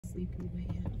sleepy, but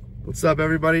yeah. What's up,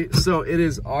 everybody? So it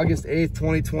is August 8th,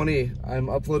 2020. I'm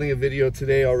uploading a video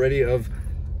today already of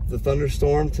the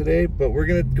thunderstorm today, but we're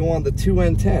gonna go on the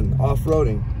 2N10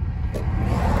 off-roading.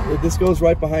 This goes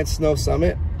right behind Snow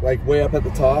Summit, like way up at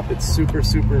the top. It's super,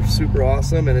 super, super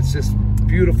awesome, and it's just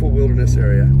beautiful wilderness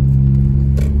area.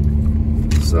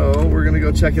 So we're gonna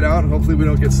go check it out, and hopefully we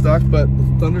don't get stuck, but the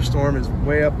thunderstorm is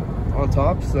way up on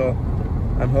top, so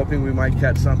I'm hoping we might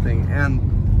catch something. And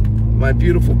my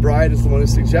beautiful bride is the one who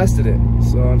suggested it,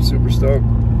 so I'm super stoked.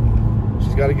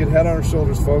 She's got a good head on her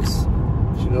shoulders, folks.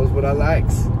 She knows what I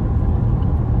likes.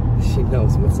 She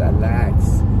knows what I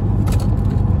likes.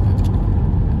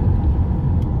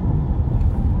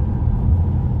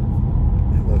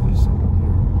 I love you so much.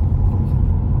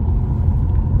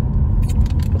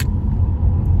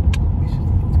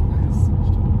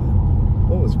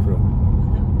 What was crook?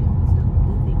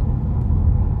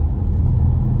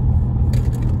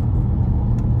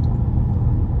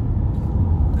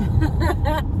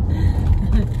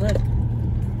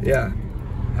 Yeah,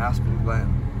 Aspen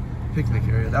Glen picnic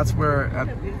area. That's where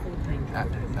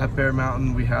at Bear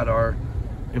Mountain we had our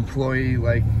employee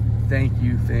like thank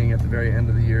you thing at the very end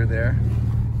of the year there.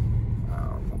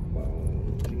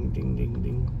 Ding, ding, ding,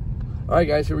 ding. All right,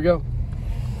 guys, here we go.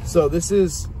 So this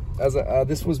is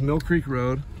this was Mill Creek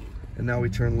Road, and now we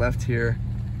turn left here,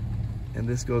 and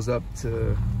this goes up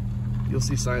to. You'll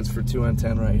see signs for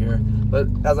 2N10 right here. But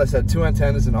as I said,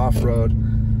 2N10 is an off-road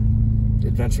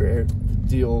adventure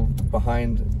deal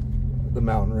behind the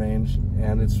mountain range,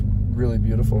 and it's really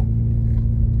beautiful.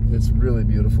 It's really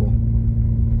beautiful.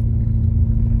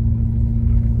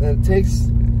 And it takes,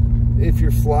 if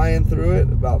you're flying through it,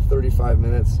 about 35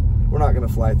 minutes. We're not gonna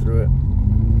fly through it,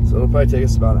 so it'll probably take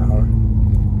us about an hour.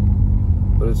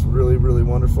 But it's really, really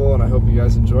wonderful, and I hope you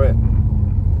guys enjoy it.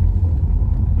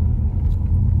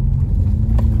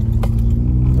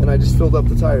 And I just filled up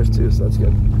the tires too, so that's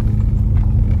good.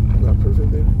 Is that perfect,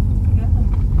 baby?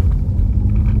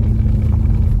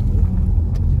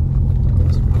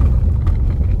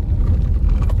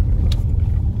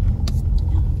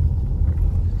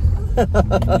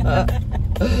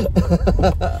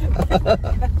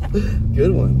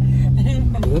 Good one.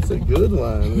 That's a good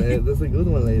one, man. That's a good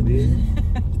one, lady.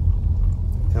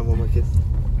 Have one more kiss.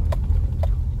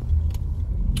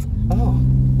 Oh,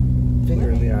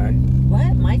 finger in the eye.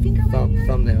 What? My finger?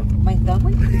 Thumbnail. My thumb?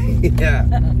 Yeah.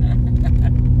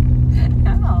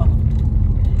 How?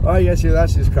 Oh, you guys hear that?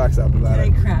 She just cracks up about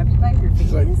it. Did I grab you by your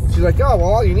face? She's like, oh, well,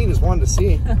 all you need is one to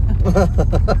see.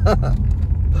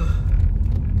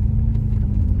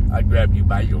 I grabbed you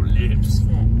by your lips.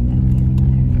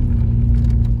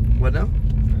 What now?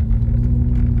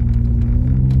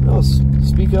 No,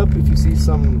 speak up if you see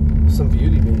some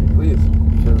beauty, baby, please,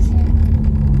 because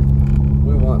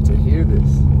we want to hear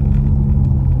this.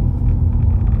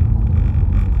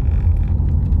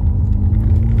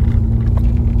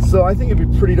 So I think it'd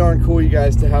be pretty darn cool, you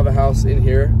guys, to have a house in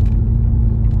here.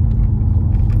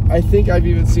 I think I've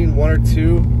even seen one or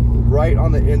two right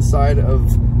on the inside of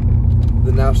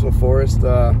the National Forest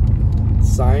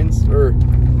signs, or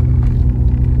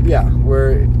yeah,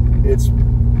 where it's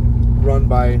run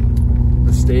by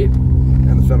the state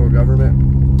and the federal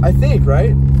government. I think,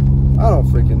 right? I don't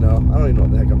freaking know. I don't even know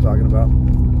what the heck I'm talking about.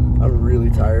 I'm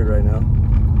really tired right now.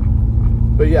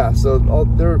 But yeah, so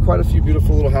there are quite a few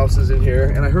beautiful little houses in here,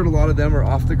 and I heard a lot of them are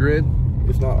off the grid,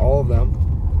 if not all of them.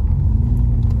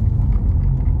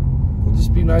 It'd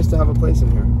just be nice to have a place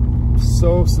in here.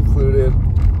 So secluded.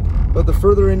 But the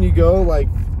further in you go, like,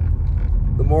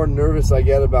 the more nervous I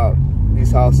get about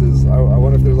these houses. I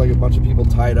wonder if there's like a bunch of people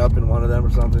tied up in one of them or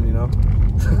something, you know?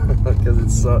 Because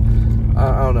it's so,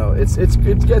 I don't know. It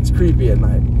gets creepy at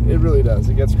night. It really does.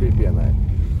 It gets creepy at night.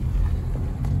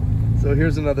 So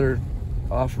here's another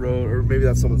off-road, or maybe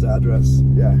that's someone's address.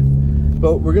 Yeah.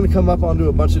 But we're gonna come up onto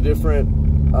a bunch of different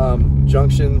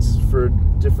junctions for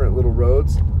different little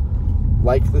roads,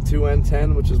 like the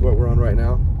 2N10, which is what we're on right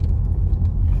now.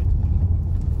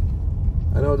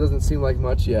 I know it doesn't seem like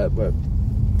much yet, but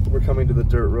we're coming to the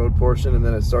dirt road portion, and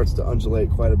then it starts to undulate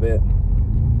quite a bit.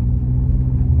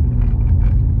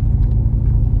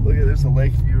 Look at, there's a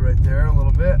lake view right there a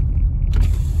little bit.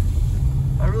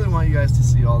 I really want you guys to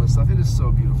see all this stuff. It is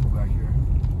so beautiful back here.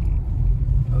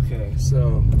 Okay,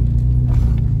 so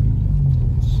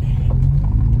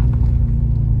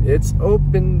it's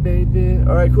open, baby.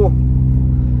 All right, cool.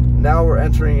 Now we're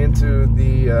entering into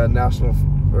the national,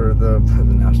 or the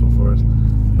national forest,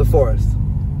 the forest.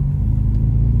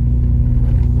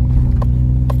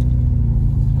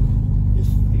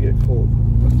 You get cold.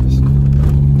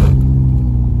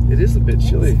 It is a bit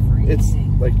chilly. It's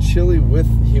like chilly with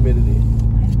humidity.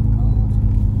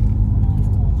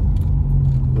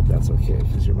 that's okay,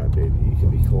 because you're my baby. You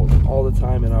can be cold all the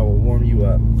time, and I will warm you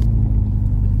up.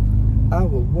 I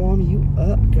will warm you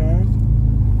up, girl.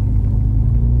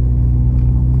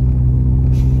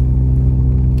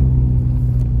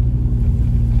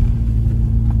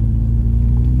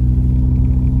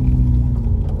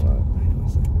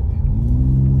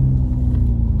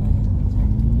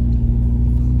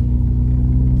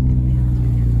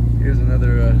 Here's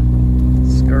another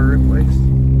skirt place.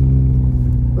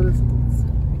 What is it?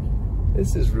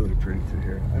 This is really pretty through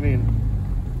here. I mean,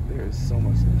 there is so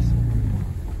much of this.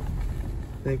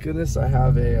 Thank goodness I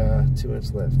have a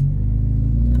 2-inch lift.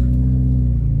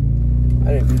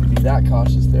 I didn't need to be that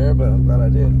cautious there, but I'm glad I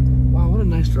did. Wow, what a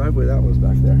nice driveway that was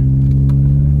back there.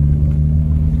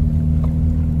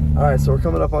 All right, so we're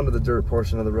coming up onto the dirt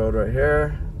portion of the road right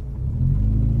here.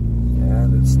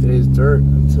 And it stays dirt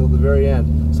until the very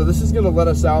end. So this is gonna let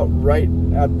us out right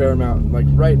at Bear Mountain, like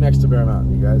right next to Bear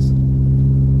Mountain, you guys.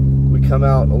 We come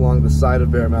out along the side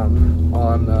of Bear Mountain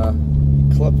on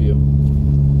Clubview.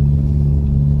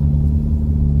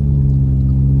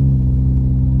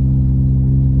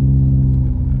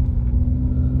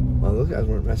 Well, those guys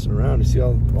weren't messing around. You see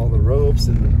all the ropes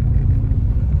and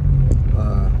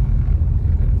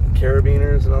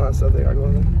carabiners and all that stuff they got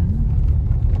going on.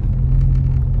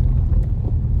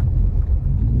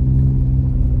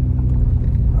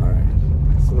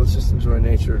 So let's just enjoy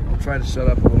nature. I'll try to shut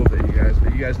up a little bit, you guys,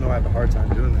 but you guys know I have a hard time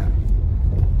doing that.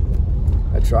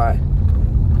 I try.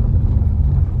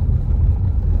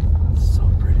 It's so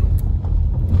pretty.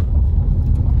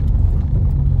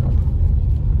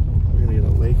 We're gonna get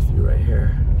a lake view right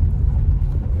here.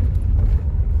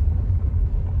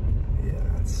 Yeah,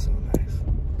 that's so nice.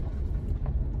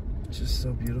 It's just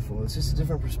so beautiful. It's just a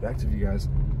different perspective, you guys,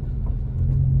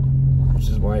 which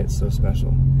is why it's so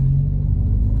special.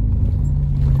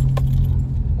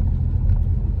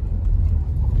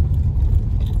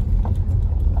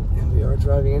 We are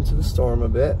driving into the storm a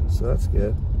bit, so that's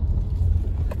good.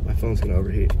 My phone's gonna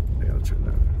overheat. I gotta turn it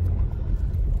down.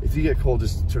 If you get cold,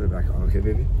 just turn it back on, okay,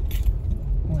 baby?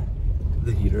 What?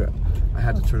 The heater. I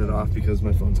had to turn it off because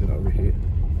my phone's gonna overheat.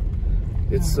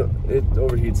 It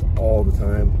overheats all the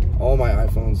time. All my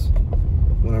iPhones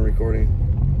when I'm recording.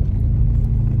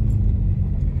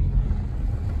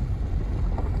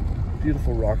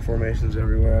 Beautiful rock formations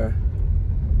everywhere.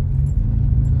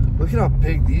 Look at how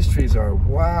big these trees are.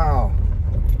 Wow.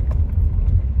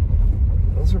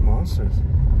 Those are monsters.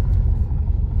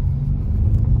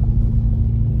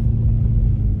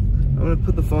 I'm gonna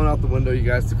put the phone out the window, you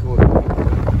guys, to cool it down.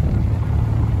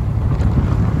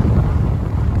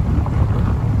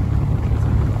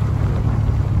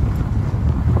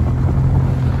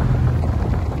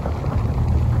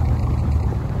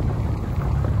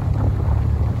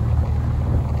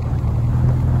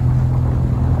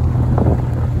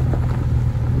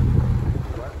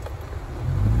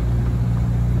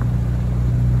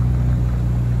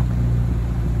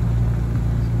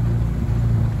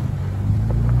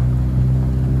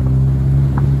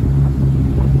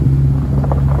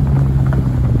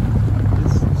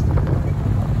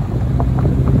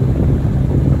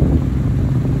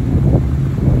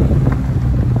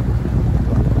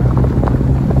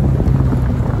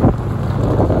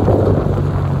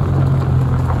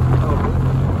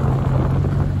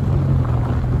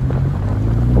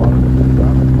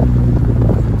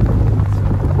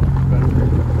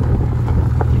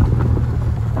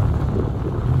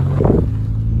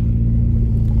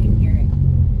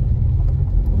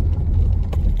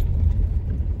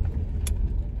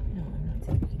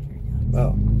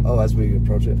 Oh, as we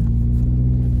approach it.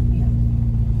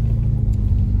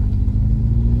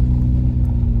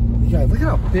 Yeah, look at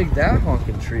how big that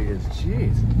honking tree is.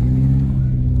 Jeez.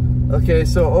 Okay,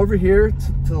 so over here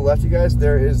to the left, you guys,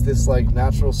 there is this like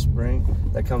natural spring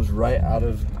that comes right out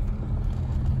of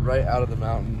the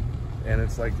mountain, and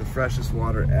it's like the freshest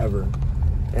water ever.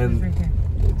 And It's right there.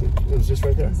 it was just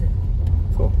right there. Is it?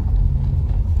 Cool.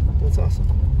 That's awesome.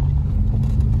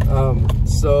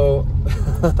 So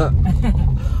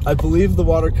I believe the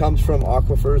water comes from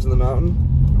aquifers in the mountain,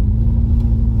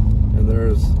 and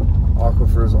there's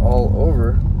aquifers all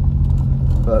over,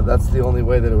 but that's the only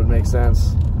way that it would make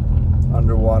sense.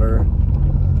 Underwater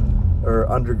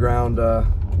or underground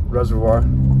reservoir.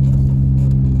 Have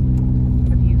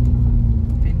you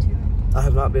been to it? I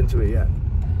have not been to it yet.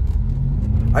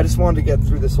 I just wanted to get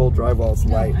through this whole drive while it's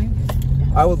light.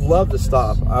 I would love to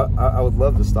stop. I would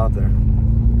love to stop there.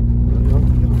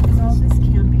 Is all this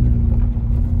camping?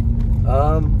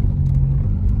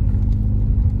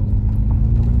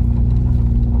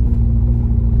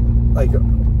 Like,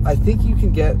 I think you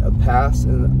can get a pass,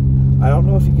 and I don't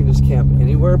know if you can just camp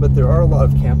anywhere, but there are a lot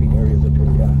of camping areas up here,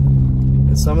 yeah.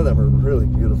 And some of them are really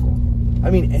beautiful. I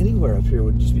mean, anywhere up here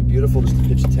would just be beautiful just to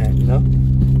pitch a tent, you know?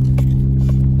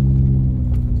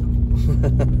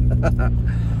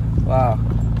 Wow.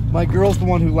 My girl's the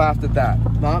one who laughed at that,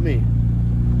 not me.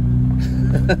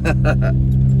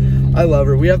 I love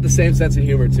her. We have the same sense of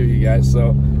humor too, you guys,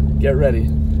 so get ready.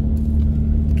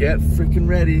 Get freaking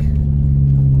ready.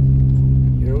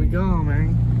 Here we go,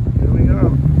 man. Here we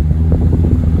go.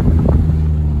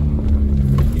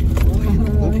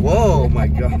 Whoa, my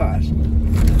gosh.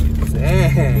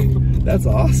 Dang. That's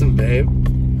awesome, babe.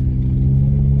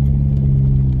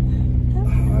 Oh,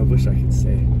 I wish I could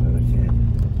say it, but I can't.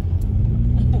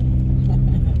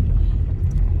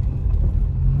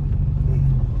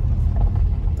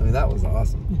 I mean, that was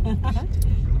awesome.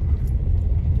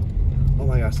 Oh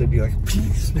my gosh, they'd be like,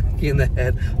 smack you in the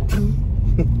head.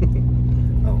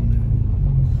 Oh man.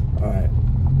 All right.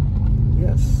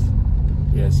 Yes.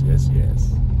 Yes, yes,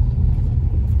 yes.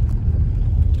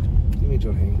 Give me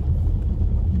your hand.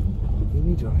 Give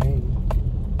me your hand.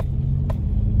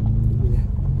 Give me that.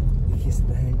 The kiss of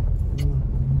the hand.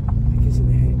 The kiss of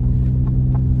the hand.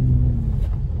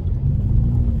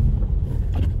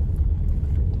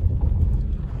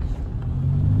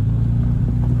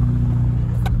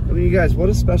 I mean, you guys, what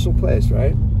a special place,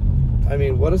 right? I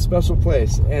mean, what a special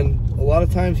place. And a lot of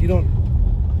times you don't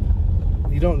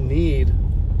need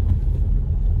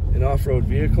an off-road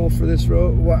vehicle for this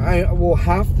road. Well,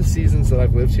 half the seasons that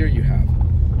I've lived here, you have.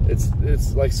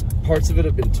 It's like parts of it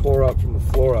have been tore up from the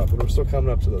floor up, and we're still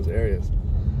coming up to those areas.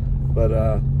 But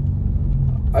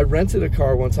I rented a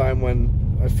car one time when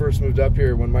I first moved up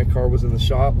here, when my car was in the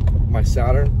shop, my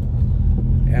Saturn,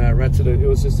 and I rented it. It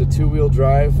was just a two-wheel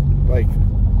drive, like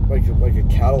a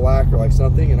Cadillac or like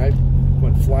something, and I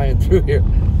went flying through here.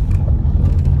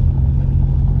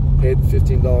 Paid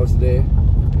 $15 a day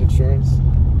insurance.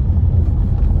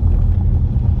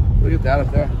 Look at that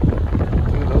up there.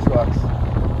 Look at those rocks.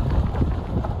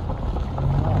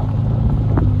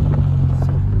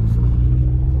 So beautiful.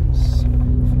 So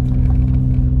beautiful.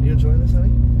 You enjoying this, honey?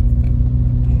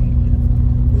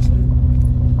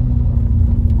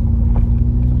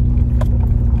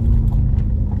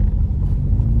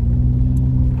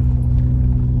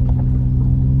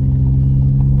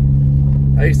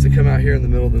 I used to come out here in the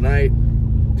middle of the night,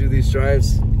 do these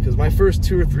drives, because my first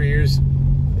 2 or 3 years,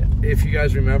 if you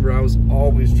guys remember, I was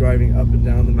always driving up and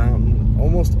down the mountain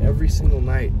almost every single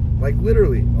night. Like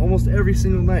literally, almost every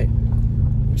single night.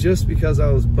 Just because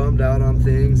I was bummed out on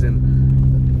things,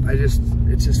 and it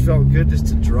just felt good just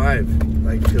to drive.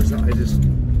 Like, because I don't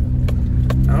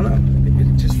know,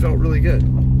 it just felt really good.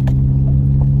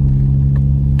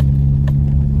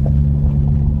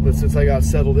 But since I got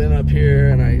settled in up here,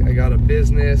 and I got a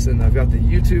business, and I've got the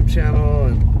YouTube channel,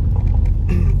 and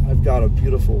I've got a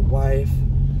beautiful wife,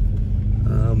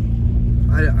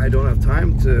 I don't have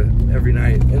time to every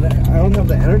night, and I don't have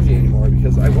the energy anymore,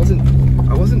 because I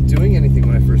wasn't doing anything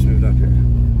when I first moved up here.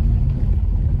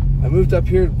 I moved up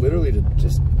here literally to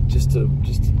just to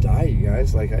die, you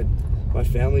guys. Like, my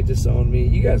family disowned me.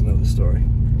 You guys know the story.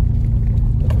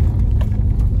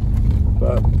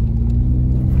 But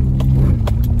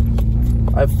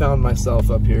I've found myself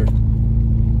up here,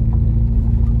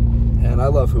 and I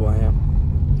love who I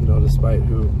am, you know, despite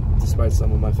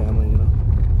some of my family, you know,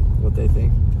 what they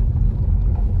think.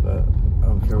 But I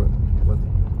don't care what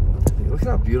they think. Look at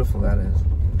how beautiful that is.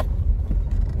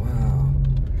 Wow.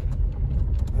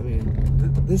 I mean,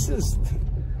 this is,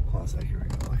 hold on a second, here we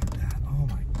go. Look at that. Oh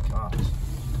my gosh.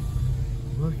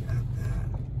 Look at that.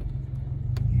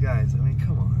 You guys, I mean,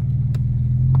 come on.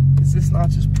 Is this not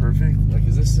just perfect? Like,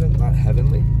 is this not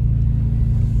heavenly?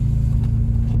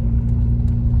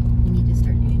 We need to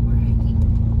start doing more hiking.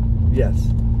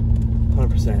 Yes,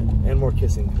 100%, and more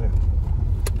kissing.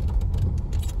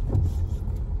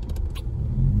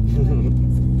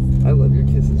 I love your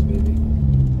kisses, baby.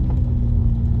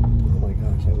 Oh my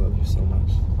gosh, I love you so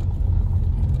much.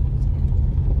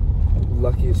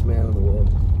 Luckiest man in the world.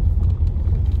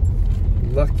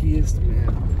 Luckiest man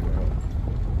in the world.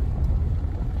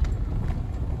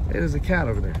 Hey, there's a cat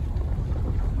over there.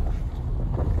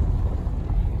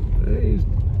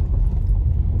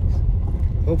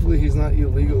 Hopefully he's not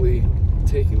illegally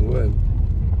taking wood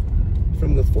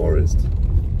from the forest.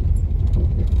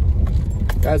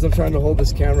 Guys, I'm trying to hold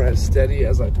this camera as steady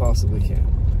as I possibly can.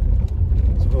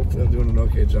 So hopefully I'm doing an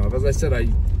okay job. As I said,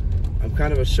 I'm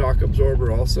kind of a shock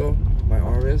absorber also. My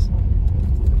arm is.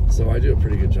 So I do a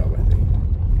pretty good job, I think.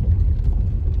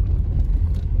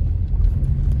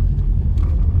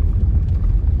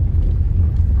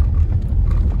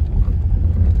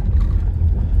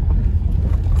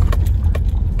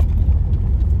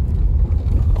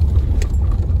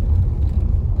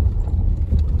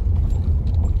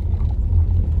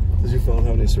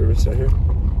 service right here?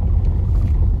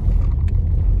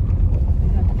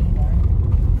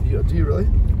 Do you really?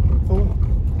 Oh.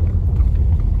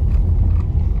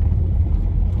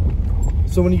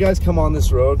 So when you guys come on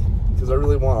this road, because I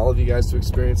really want all of you guys to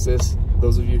experience this,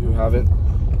 those of you who haven't,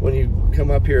 when you come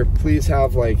up here, please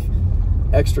have like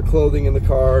extra clothing in the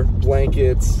car,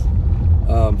 blankets,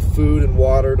 food and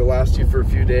water to last you for a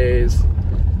few days.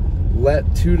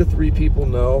 Let 2 to 3 people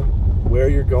know where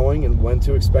you're going and when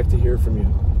to expect to hear from you.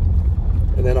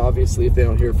 And then obviously if they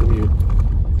don't hear from you,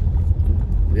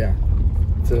 yeah,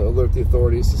 to alert the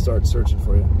authorities to start searching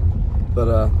for you.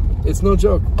 But it's no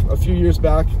joke. A few years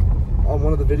back on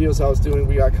one of the videos I was doing,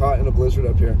 we got caught in a blizzard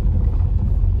up here.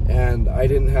 And I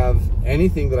didn't have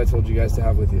anything that I told you guys to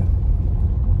have with you.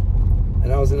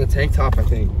 And I was in a tank top, I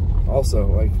think, also,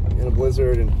 like in a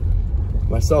blizzard, and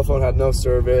my cell phone had no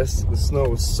service. The snow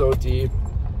was so deep.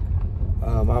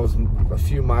 I was a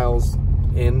few miles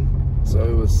in, so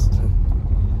it was,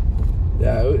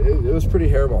 yeah, it was pretty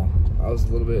hairball. I was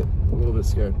a little bit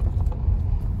scared.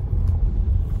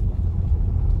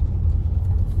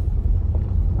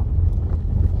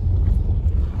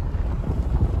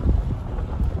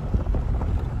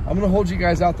 I'm gonna hold you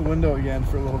guys out the window again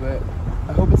for a little bit.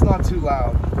 I hope it's not too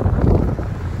loud.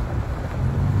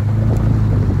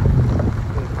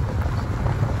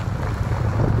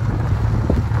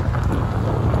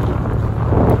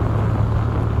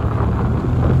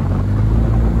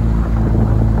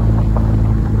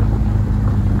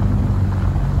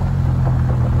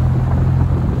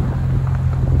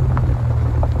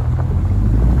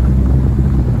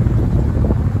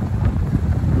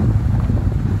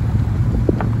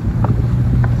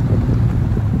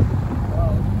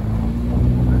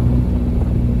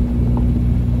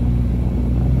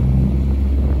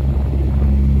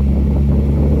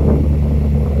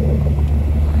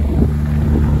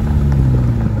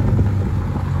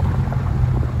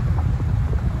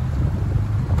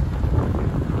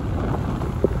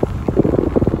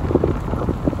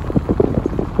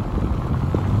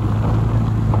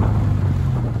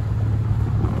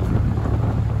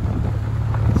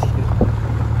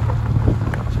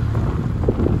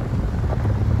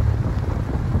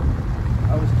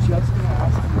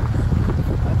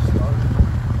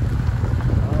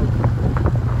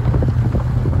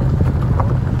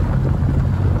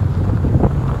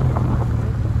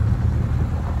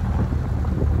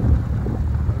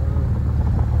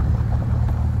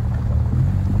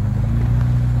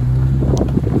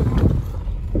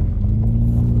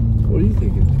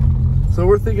 So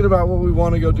we're thinking about what we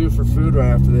want to go do for food right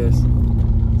after this.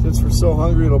 Since we're so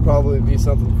hungry, it'll probably be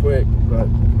something quick, but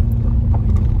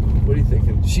what are you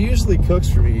thinking? She usually cooks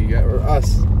for me, you guys, or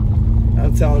us.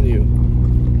 I'm telling you,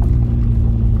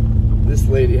 this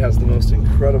lady has the most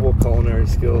incredible culinary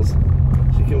skills.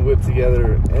 She can whip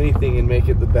together anything and make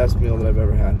it the best meal that I've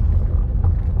ever had.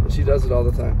 And she does it all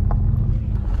the time.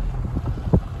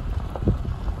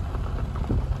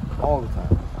 All the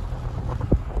time.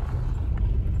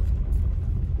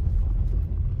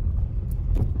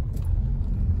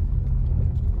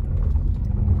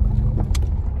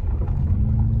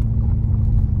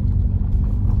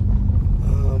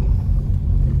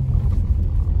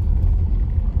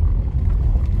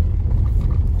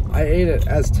 I ate at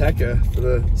Azteca for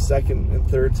the second and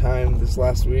third time this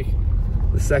last week.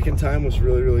 The second time was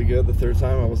really, really good. The third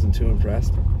time I wasn't too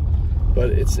impressed, but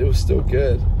it was still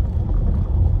good.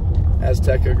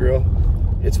 Azteca grill.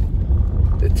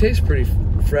 It tastes pretty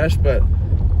fresh, but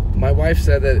my wife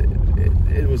said that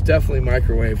it was definitely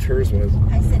microwaved. Hers was.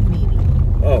 I said maybe.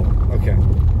 Oh, okay.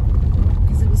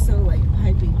 Because it was so like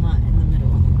piping hot in the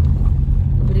middle,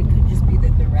 but it could just be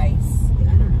that the rice.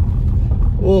 I don't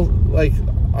know. Well, like.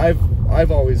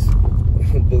 I've always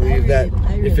believed that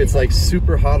if it's like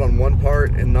super hot on one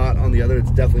part and not on the other, it's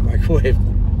definitely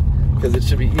microwaved, because it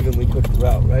should be evenly cooked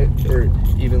throughout, right? Or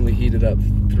evenly heated up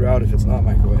throughout if it's not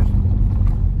microwaved.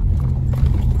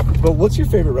 But what's your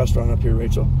favorite restaurant up here,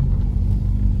 Rachel?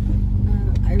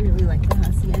 I really like the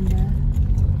Hacienda.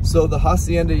 So the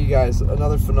Hacienda, you guys,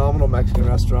 another phenomenal Mexican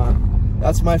restaurant.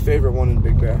 That's my favorite one in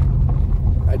Big Bear.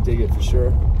 I dig it for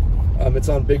sure. It's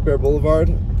on Big Bear Boulevard,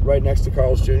 right next to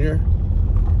Carl's Jr.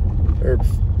 Or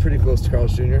pretty close to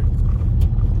Carl's Jr.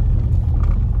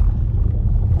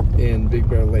 in Big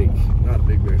Bear Lake, not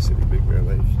Big Bear City, Big Bear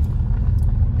Lake.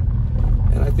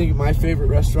 And I think my favorite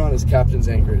restaurant is Captain's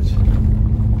Anchorage.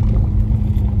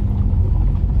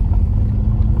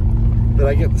 But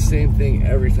I get the same thing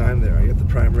every time there. I get the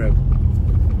prime rib.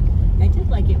 I did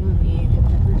like it when we ate at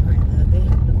Peppercorn, though. They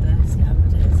had the best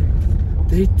appetizers.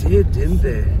 They did, didn't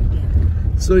they?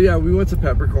 So yeah, we went to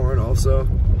Peppercorn also,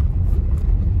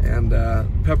 and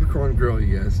Peppercorn Grill,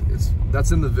 you guys.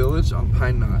 That's in the Village on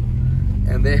Pine Knot,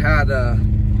 and they had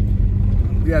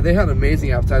they had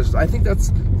amazing appetizers. I think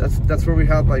that's where we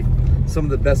had like some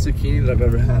of the best zucchini that I've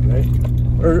ever had, right?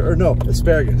 Or no,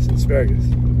 asparagus.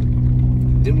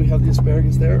 Didn't we have the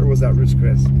asparagus there, or was that Ruth's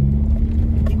Chris? I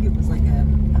think it was like a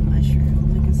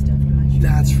mushroom, like a stuffed mushroom.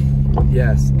 That's,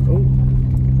 yes. Oh.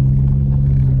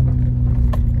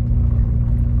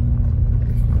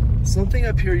 Something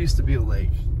up here used to be a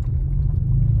lake.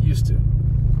 Used to.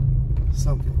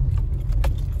 Something.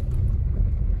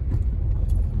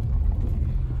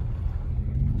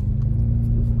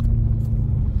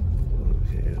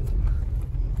 Okay.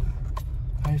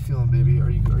 How you feeling, baby? Are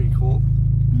you cold?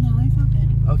 No, I feel good.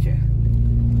 Okay.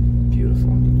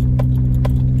 Beautiful.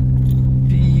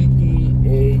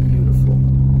 Beautiful.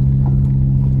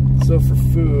 So for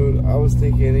food, I was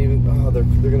thinking even,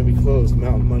 they're gonna be closed.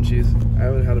 Mountain Munchies. I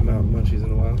haven't had a Mountain Munchies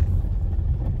in a while.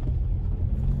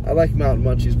 I like Mountain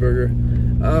Munchies burger.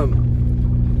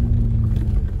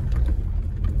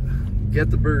 Get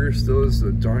the Burger still is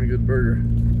a darn good burger.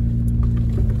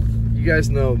 You guys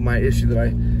know my issue that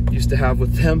I used to have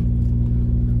with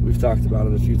them. We've talked about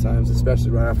it a few times,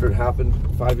 especially right after it happened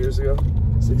 5 years ago,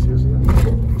 6 years ago.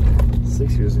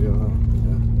 6 years ago, huh?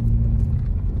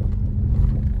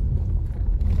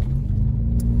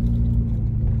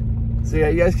 So yeah,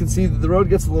 you guys can see that the road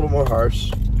gets a little more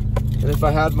harsh. And if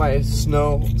I had my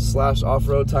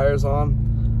snow/off-road tires on,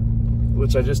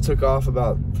 which I just took off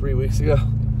about 3 weeks ago,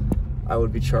 I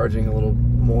would be charging a little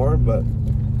more, but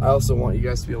I also want you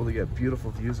guys to be able to get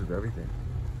beautiful views of everything.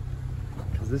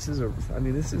 Because this is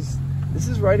this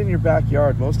is right in your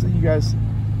backyard. Most of you guys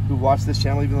who watch this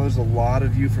channel, even though there's a lot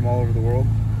of you from all over the world,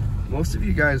 most of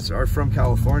you guys are from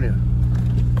California.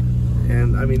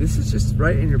 And I mean, this is just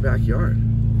right in your backyard.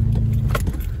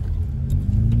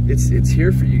 It's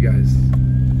here for you guys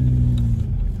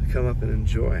to come up and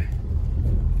enjoy.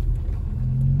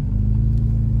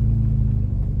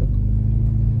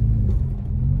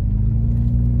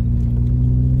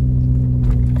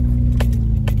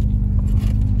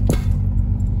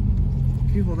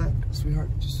 Can you hold that, sweetheart?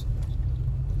 Just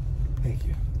thank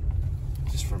you.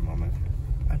 Just for a moment.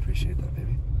 I appreciate that,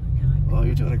 baby. Oh,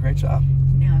 you're doing a great job.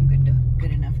 Now I'm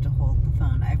good enough to hold the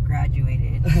phone. I've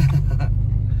graduated.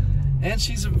 And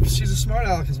she's a smart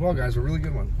aleck as well, guys. A really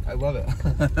good one. I love it.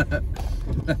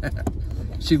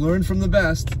 She learned from the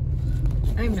best.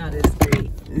 I'm not as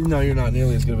great. No, you're not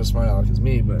nearly as good of a smart aleck as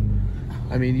me, but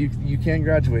I mean, you can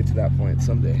graduate to that point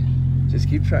someday. Just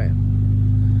keep trying.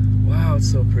 Wow,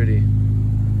 it's so pretty.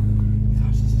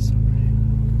 Gosh, this is so pretty.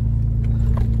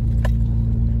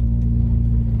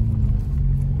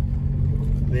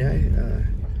 May I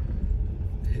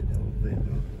hit elevate?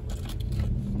 No?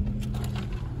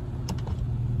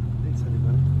 Thanks,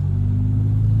 anybody.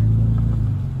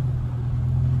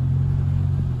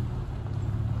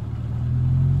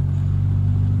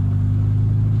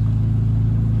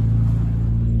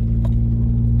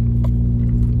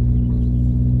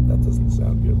 That doesn't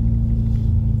sound good.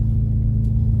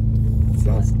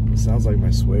 It sounds like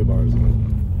my sway bars in it.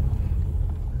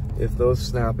 If those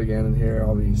snap again in here,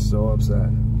 I'll be so upset.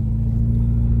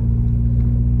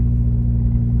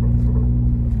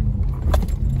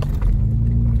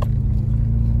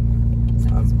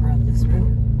 Sounds we're on this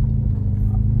road.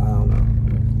 I don't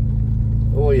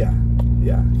know. Oh yeah,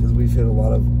 because we've hit a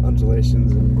lot of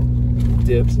undulations and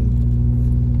dips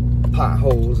and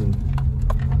potholes and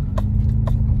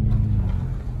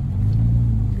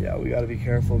yeah, we got to be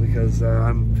careful because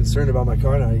I'm concerned about my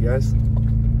car now, you guys.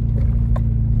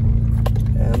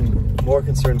 And more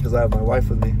concerned because I have my wife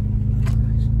with me.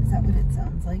 Is that what it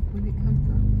sounds like when it comes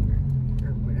off,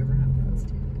 or whatever happens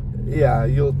to it? Yeah,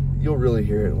 you'll really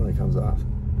hear it when it comes off,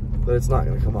 but it's not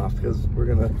going to come off because we're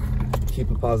going to keep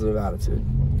a positive attitude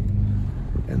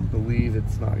and believe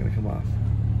it's not going to come off.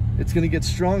 It's going to get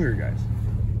stronger, guys.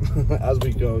 As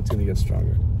we go, it's going to get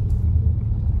stronger.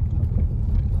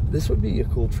 This would be a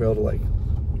cool trail to like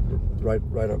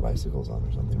ride our bicycles on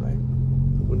or something, right?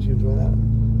 Wouldn't you enjoy that?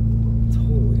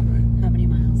 Totally, right? How many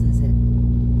miles is it?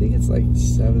 I think it's like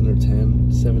 7 to 10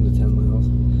 miles.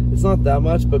 It's not that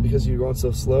much, but because you're going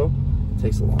so slow, it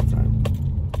takes a long time.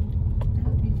 That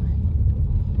would be fun.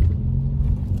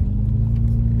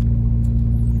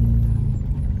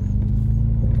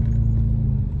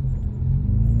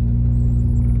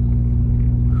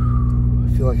 I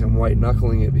feel like I'm white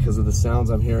knuckling it because of the sounds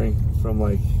I'm hearing from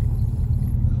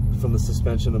the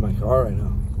suspension of my car right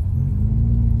now.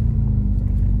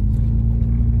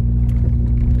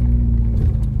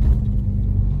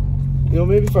 You know,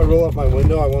 maybe if I roll up my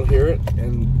window, I won't hear it,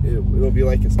 and it'll be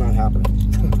like it's not happening.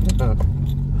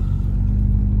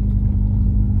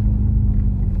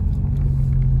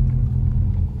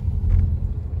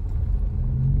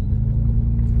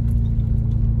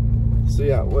 So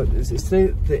yeah, what is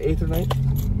today, the 8th or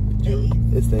 9th?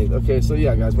 June? It's the 8th. Okay, so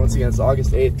yeah, guys, once again, it's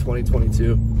August 8th,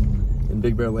 2022 in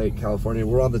Big Bear Lake, California.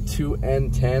 We're on the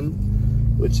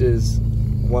 2N10, which is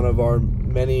one of our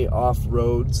many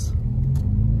off-roads.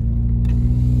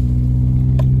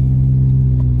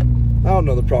 I don't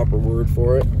know the proper word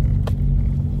for it.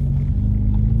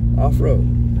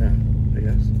 Off-road, yeah, I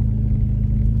guess.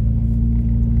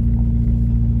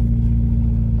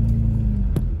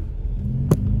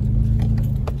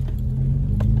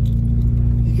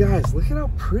 You guys, look at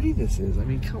how pretty this is. I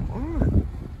mean, come on.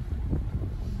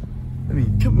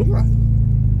 Come on.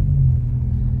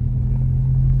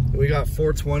 We got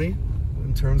 420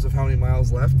 in terms of how many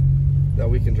miles left that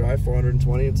we can drive,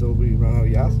 420 until we run out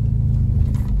of gas.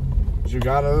 But you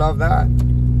gotta love that.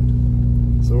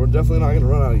 So we're definitely not gonna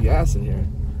run out of gas in here.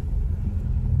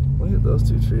 Look at those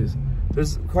two trees.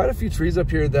 There's quite a few trees up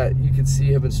here that you can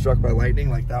see have been struck by lightning,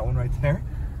 like that one right there.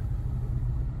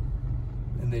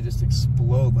 And they just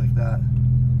explode like that.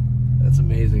 That's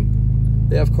amazing.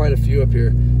 They have quite a few up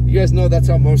here. You guys know that's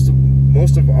how most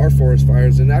of our forest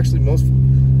fires, and actually most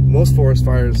forest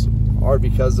fires are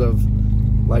because of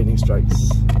lightning strikes.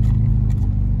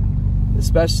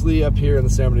 Especially up here in the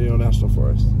San Bernardino National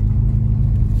Forest.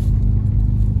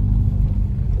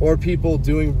 Or people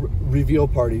doing reveal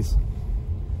parties.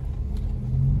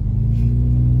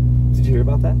 Did you hear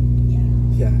about that? Yeah.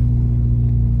 Yeah.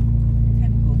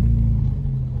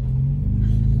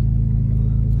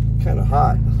 Kind of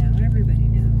hot. Now everybody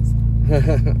knows.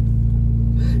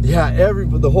 Yeah,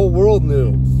 the whole world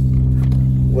knew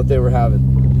what they were having.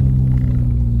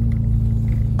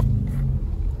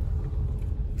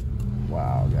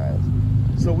 Wow, guys.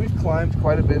 So we've climbed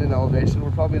quite a bit in elevation.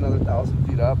 We're probably another 1,000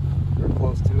 feet up, or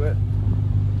close to it,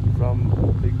 from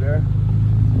Big Bear.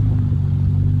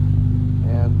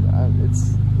 And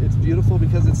it's beautiful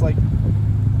because it's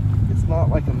not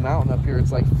like a mountain up here.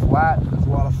 It's like flat. There's a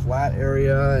lot of flat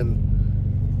area, and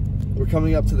we're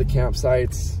coming up to the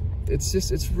campsites.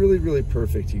 It's really, really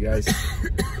perfect, you guys.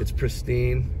 It's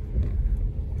pristine.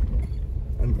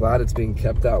 I'm glad it's being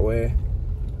kept that way.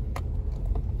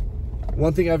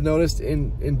 One thing I've noticed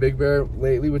in Big Bear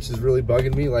lately, which is really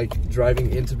bugging me, like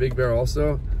driving into Big Bear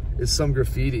also, is some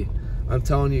graffiti. I'm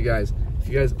telling you guys, if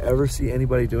you guys ever see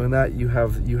anybody doing that, you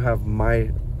have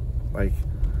my like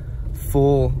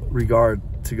full regard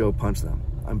to go punch them.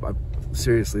 I'm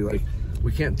seriously, like,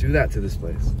 we can't do that to this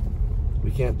place.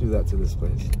 We can't do that to this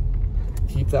place.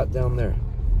 Keep that down there.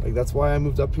 Like, that's why I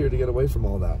moved up here, to get away from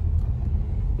all that.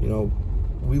 You know,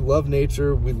 we love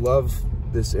nature, we love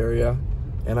this area,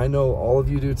 and I know all of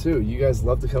you do too. You guys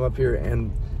love to come up here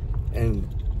and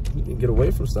get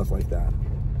away from stuff like that.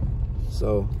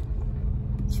 So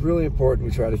it's really important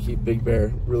we try to keep Big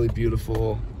Bear really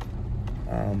beautiful,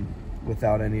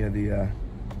 without any of the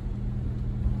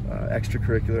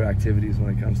extracurricular activities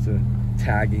when it comes to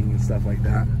tagging and stuff like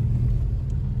that.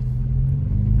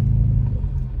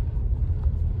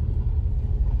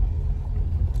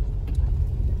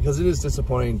 Because it is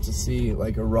disappointing to see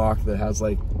like a rock that has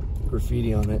like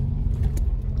graffiti on it.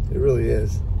 It really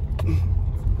is.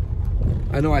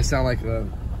 I know I sound like I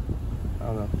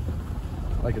don't know,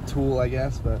 like a tool, I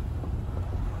guess, but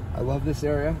I love this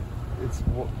area. It's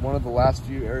one of the last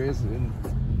few areas in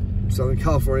Southern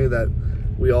California that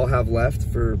we all have left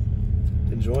for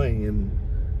enjoying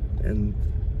and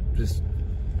just,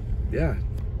 yeah,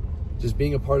 just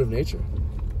being a part of nature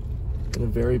in a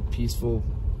very peaceful,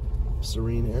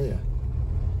 serene area.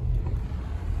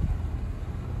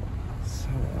 So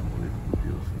unbelievably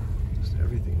beautiful. Just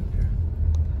everything up here.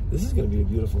 This is gonna be a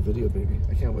beautiful video, baby.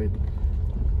 I can't wait.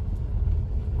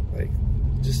 Like,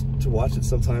 just to watch it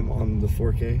sometime on the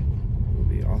 4K would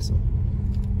be awesome.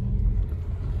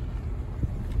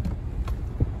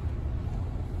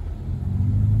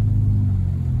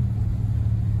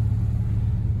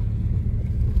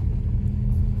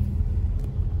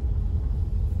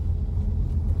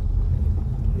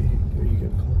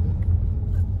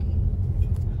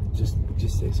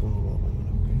 Just say so on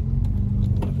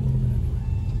the okay?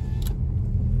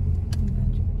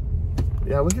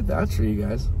 Yeah, look at that tree,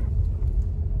 guys.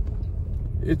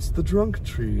 It's the drunk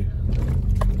tree.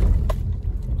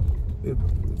 It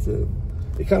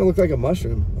kind of looked like a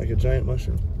mushroom, like a giant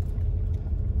mushroom.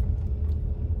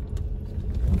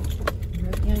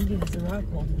 Right behind you is a rock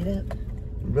wall to get up.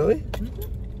 Really?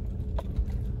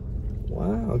 Mm-hmm.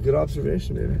 Wow, good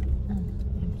observation, baby. Oh,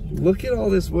 thank you. Look at all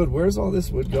this wood. Where's all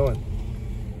this wood going?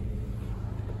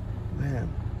 Man.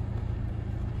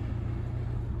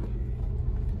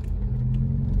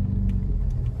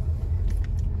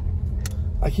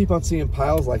 I keep on seeing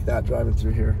piles like that driving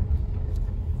through here.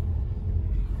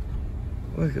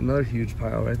 Look, another huge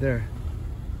pile right there.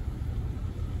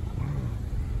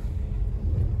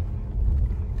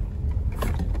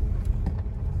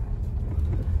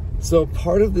 So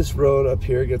part of this road up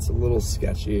here gets a little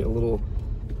sketchy, a little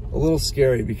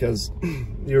scary, because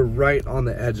you're right on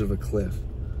the edge of a cliff,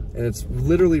 and it's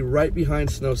literally right behind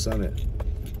Snow Summit.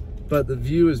 But the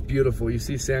view is beautiful. You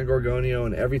see San Gorgonio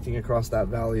and everything across that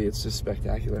valley. It's just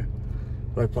spectacular.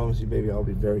 But I promise you, baby, I'll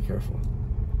be very careful.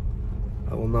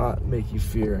 I will not make you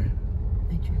fear.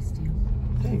 I trust you.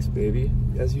 Thanks, baby.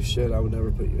 As you should. I would never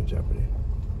put you in jeopardy.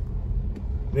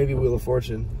 Maybe Wheel of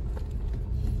Fortune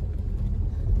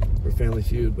or Family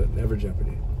Feud, but never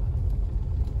Jeopardy.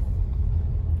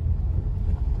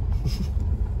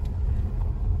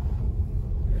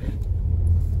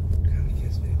 Have a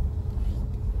kiss, babe.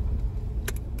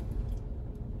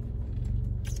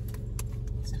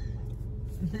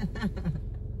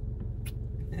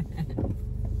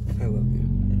 I love you.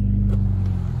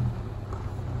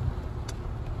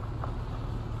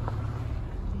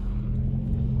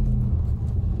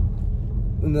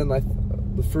 And then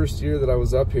the first year that I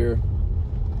was up here,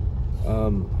 I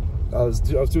was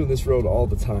doing this road all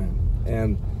the time,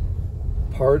 and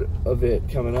part of it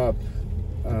coming up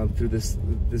through this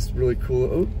really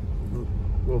cool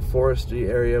little forestry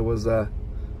area was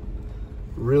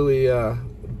really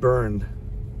burned.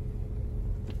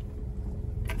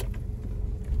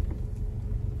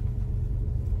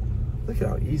 Look at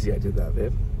how easy I did that,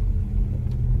 babe.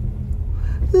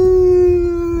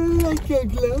 I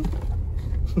can't glove.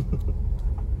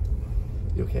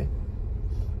 You okay?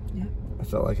 Yeah. I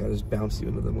felt like I just bounced you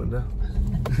into the window.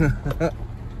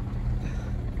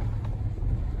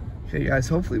 Okay, guys,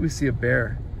 hopefully we see a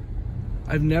bear.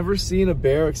 I've never seen a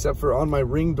bear except for on my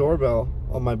Ring doorbell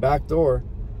on my back door.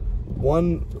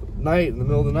 One night in the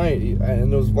middle of the night,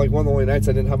 and it was like one of the only nights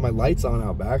I didn't have my lights on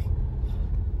out back.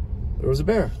 There was a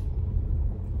bear.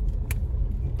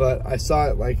 But I saw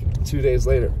it like 2 days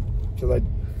later because I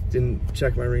didn't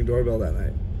check my Ring doorbell that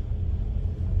night.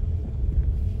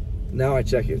 Now I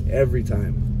check it every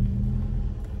time.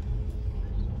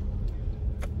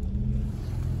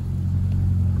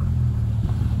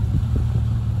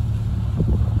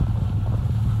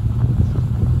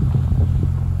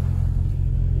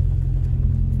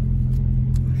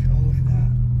 Oh, look at that.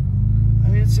 I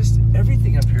mean, it's just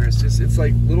everything up here. It's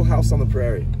like Little House on the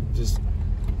Prairie. Just,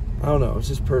 I don't know, it's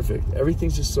just perfect.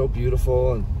 Everything's just so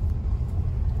beautiful, and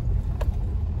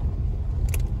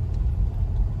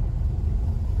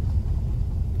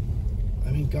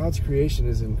I mean, God's creation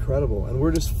is incredible, and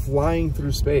we're just flying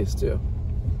through space too.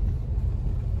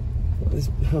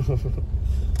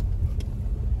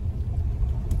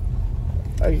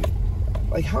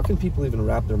 Like, how can people even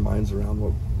wrap their minds around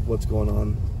what's going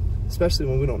on, especially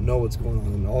when we don't know what's going on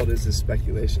and all it is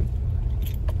speculation.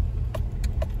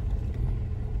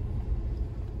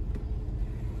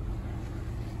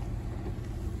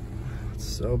 It's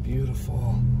so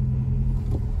beautiful.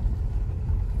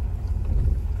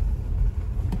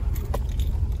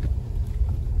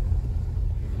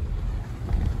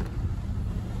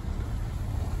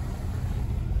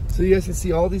 So you guys can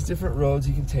see all these different roads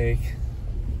you can take,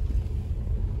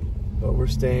 but we're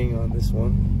staying on this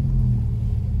one.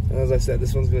 And as I said,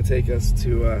 this one's going to take us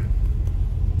to,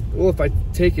 well, if I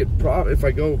take it, if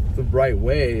I go the right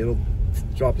way, it'll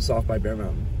drop us off by Bear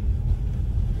Mountain.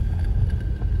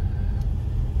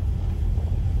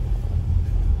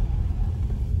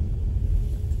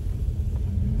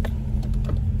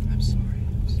 I'm sorry.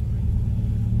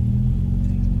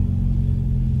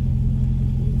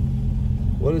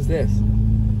 What is this?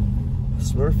 A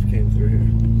Smurf came through here.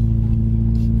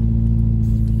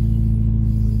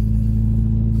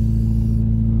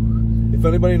 If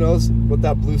anybody knows what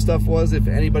that blue stuff was, if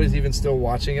anybody's even still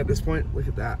watching at this point, look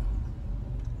at that.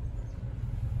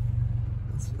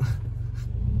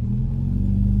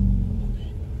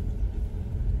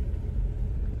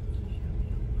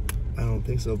 I don't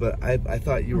think so, but I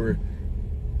thought you were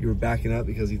backing up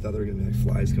because you thought there were gonna be like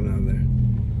flies coming out of there.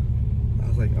 I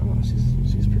was like, oh,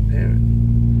 she's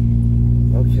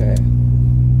preparing. Okay.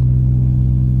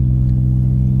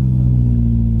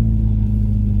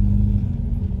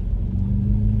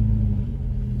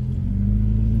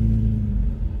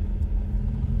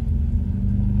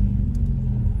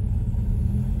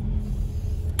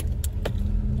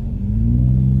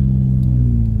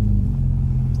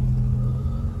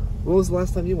 When was the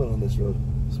last time you went on this road,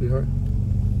 sweetheart?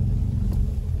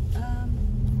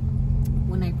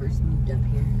 When I first moved up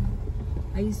here.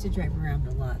 I used to drive around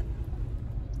a lot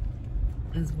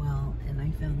as well, and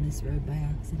I found this road by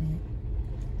accident.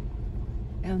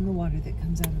 And the water that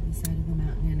comes out of the side of the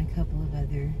mountain and a couple of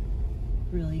other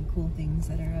really cool things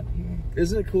that are up here.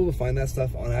 Isn't it cool to find that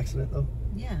stuff on accident though?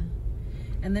 Yeah.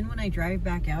 And then when I drive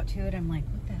back out to it, I'm like,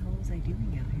 what the hell was I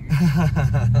doing out here?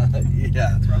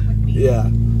 Yeah. What's wrong with me? Yeah.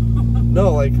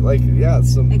 No, yeah,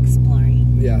 some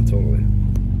exploring. Yeah, totally.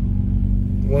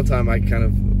 One time I kind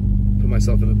of put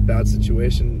myself in a bad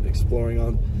situation exploring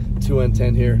on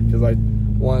 2N10 here because I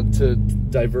wanted to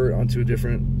divert onto a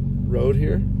different road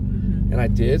here, and I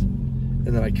did, and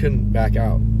then I couldn't back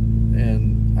out,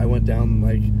 and I went down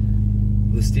like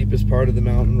the steepest part of the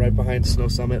mountain right behind Snow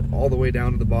Summit all the way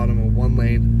down to the bottom of one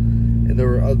lane, and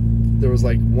there was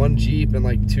like one Jeep and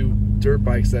like 2 dirt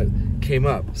bikes that came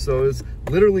up. So it was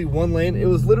literally one lane. It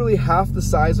was literally half the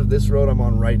size of this road I'm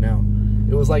on right now.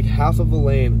 It was like half of a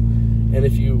lane, and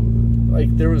if you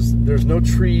like, there's no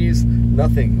trees,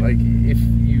 nothing. Like if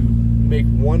you make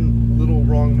one little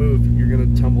wrong move, you're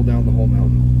gonna tumble down the whole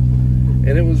mountain.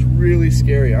 And it was really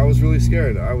scary. I was really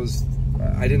scared.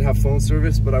 I didn't have phone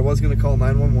service, but I was gonna call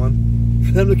 911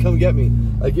 for them to come get me.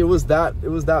 Like it was that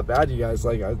bad, you guys.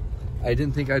 Like I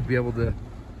didn't think I'd be able to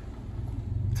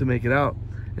make it out.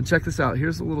 And check this out.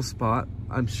 Here's a little spot.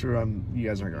 I'm sure you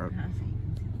guys aren't gonna.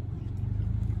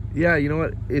 Yeah, you know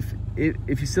what? If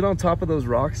you sit on top of those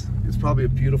rocks, it's probably a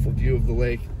beautiful view of the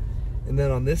lake. And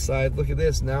then on this side, look at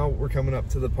this. Now we're coming up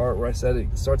to the part where I said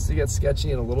it starts to get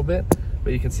sketchy in a little bit,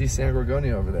 but you can see San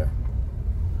Gorgonio over there.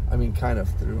 I mean, kind of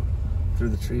through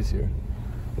the trees here.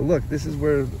 But look, this is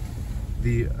where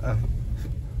the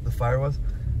fire was.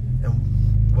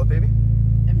 And what, baby?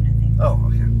 Nothing. Oh,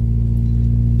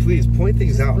 okay. Please point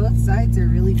things out. Both sides are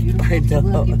really beautiful. I know.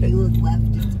 Look, if you look left,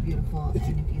 it's beautiful,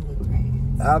 and if you look right,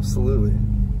 Absolutely.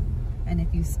 And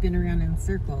if you spin around in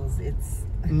circles, it's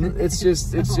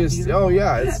just beautiful. Oh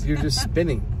yeah, you're just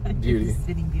spinning beauty. Just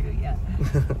spinning beauty, yeah.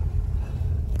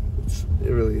 It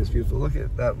really is beautiful. Look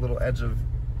at that little edge of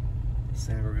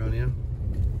San Gorgonio.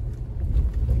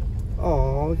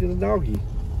 Oh, look at the doggy.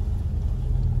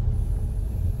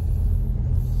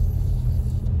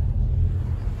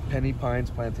 Penny Pines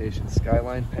Plantation,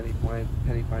 Skyline Penny Pines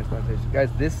Plantation. Guys,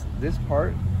 this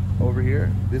part over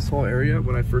here, this whole area,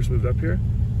 when I first moved up here,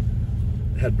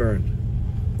 had burned.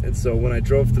 And so when I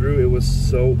drove through, it was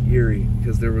so eerie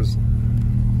because there was,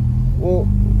 well,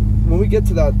 when we get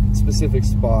to that specific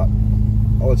spot,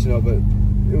 I'll let you know, but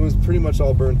it was pretty much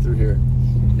all burned through here.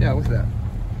 Yeah, look at that.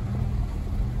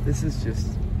 This is just,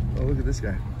 oh, look at this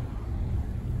guy.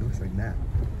 It looks like Nat.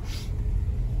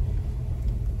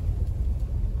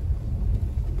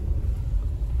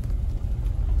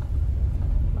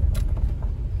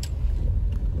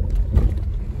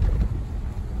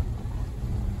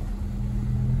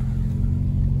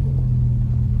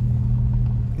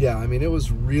 Yeah, I mean, it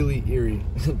was really eerie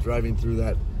driving through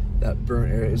that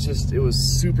burnt area. It's just, it was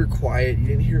super quiet. You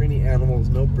didn't hear any animals,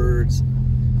 no birds.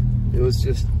 It was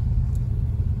just,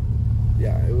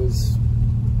 yeah, it was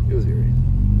eerie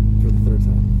for the third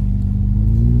time.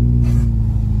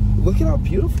 Look at how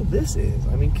beautiful this is.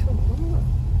 I mean, come on.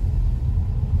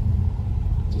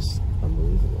 Just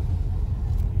unbelievable.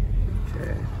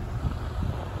 Okay.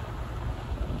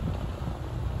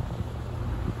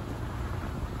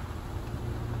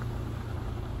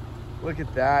 Look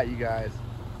at that, you guys.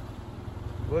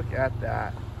 Look at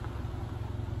that.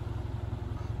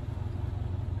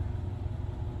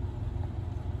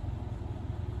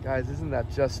 Guys, isn't that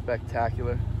just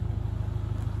spectacular?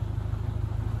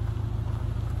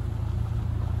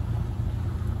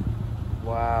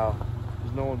 Wow.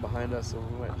 There's no one behind us, so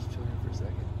we might just chill here for a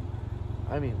second.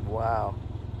 I mean, wow.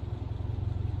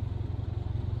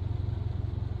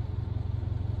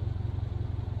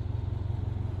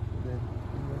 And then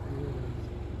up here,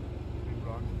 there's big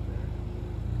rocks up there.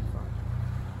 Fine.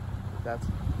 That's,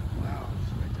 wow,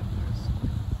 just right down there.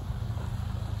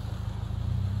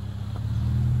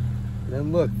 And then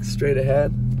look, straight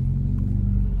ahead.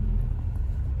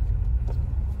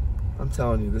 I'm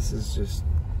telling you, this is just,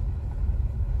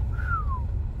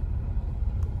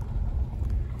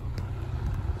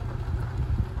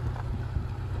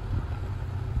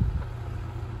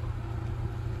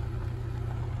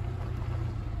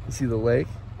 you see the lake,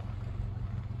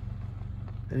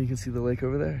 and you can see the lake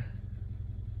over there.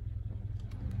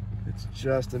 It's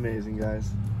just amazing,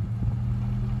 guys.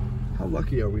 How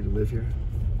lucky are we to live here?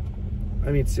 I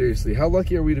mean, seriously, how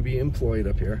lucky are we to be employed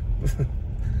up here?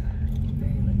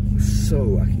 Very lucky. So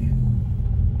lucky.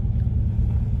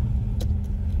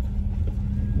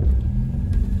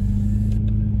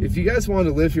 If you guys want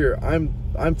to live here,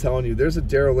 I'm telling you, there's a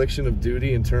dereliction of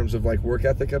duty in terms of like work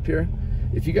ethic up here.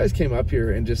 If you guys came up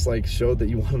here and just like showed that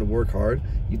you wanted to work hard,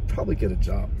 you'd probably get a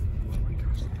job. Oh my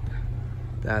gosh, look at that.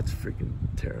 That's freaking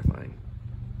terrifying,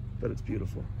 but it's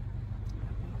beautiful.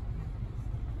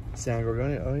 San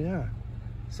Gorgonio. Oh yeah.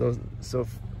 So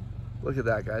look at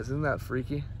that, guys. Isn't that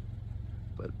freaky?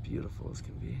 But beautiful as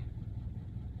can be.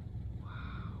 Wow.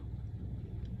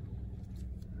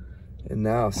 And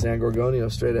now San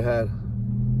Gorgonio straight ahead.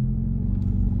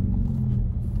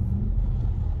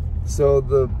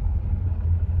 So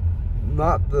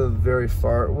not the very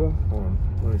far, well, hold on,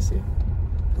 let me see.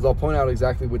 Because I'll point out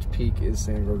exactly which peak is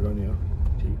San Gorgonio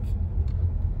peak.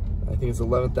 I think it's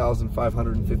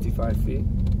 11,555 feet,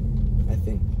 I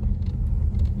think.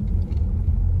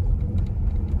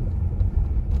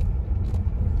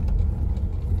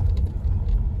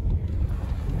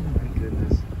 Oh my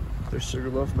goodness. There's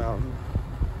Sugarloaf Mountain,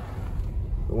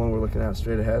 the one we're looking at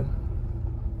straight ahead.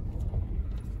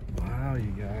 Wow,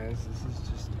 you guys, this is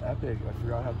just epic. I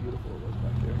forgot how beautiful it was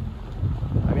back here.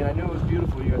 I mean, I knew it was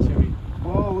beautiful. You guys hear me?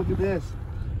 Whoa, look at this.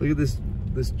 Look at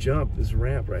this jump, this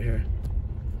ramp right here.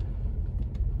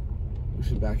 We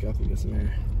should back up and get some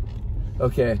air.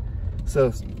 Okay,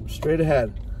 so straight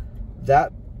ahead.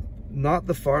 That, not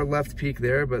the far left peak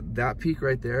there, but that peak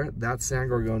right there, that's San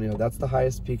Gorgonio. That's the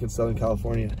highest peak in Southern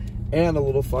California. And a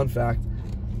little fun fact,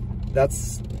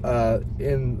 that's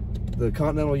in the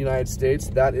continental United States,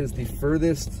 that is the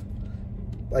furthest,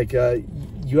 like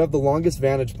you have the longest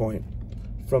vantage point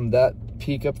from that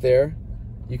peak up there.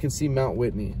 You can see Mount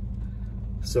Whitney.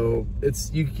 So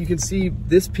it's you can see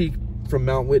this peak from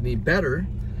Mount Whitney better.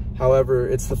 However,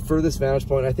 it's the furthest vantage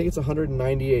point. I think it's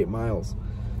 198 miles.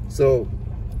 So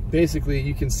basically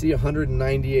you can see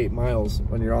 198 miles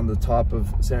when you're on the top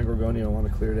of San Gorgonio on a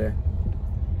clear day.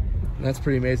 And that's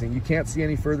pretty amazing. You can't see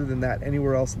any further than that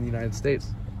anywhere else in the United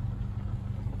States.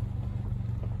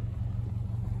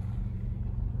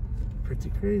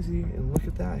 Pretty crazy. And look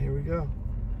at that, here we go.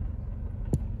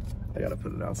 I gotta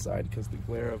put it outside because the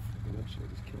glare of the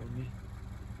windshield is killing me.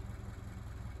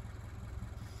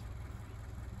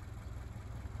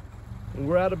 And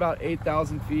we're at about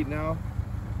 8,000 feet now.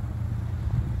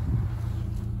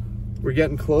 We're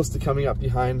getting close to coming up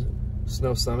behind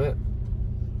Snow Summit.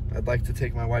 I'd like to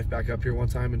take my wife back up here one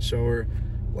time and show her,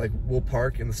 like, we'll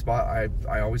park in the spot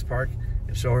I always park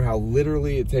and show her how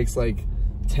literally it takes like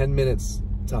 10 minutes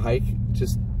to hike,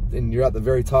 and you're at the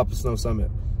very top of Snow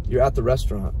Summit. You're at the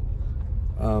restaurant,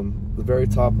 the very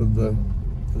top of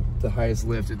the highest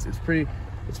lift. It's pretty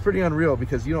unreal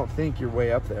because you don't think you're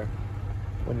way up there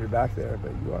when you're back there,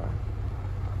 but you are.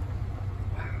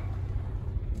 Wow,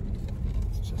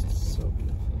 it's just so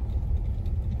beautiful.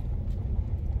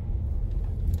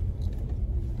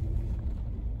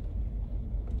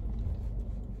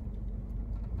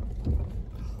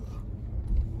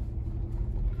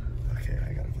 Okay,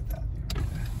 I gotta get that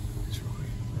just real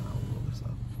quick, then I'll roll this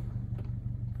up.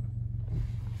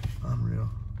 Unreal,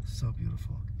 so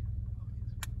beautiful.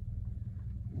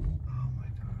 Oh my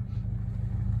gosh.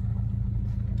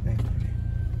 Thank you.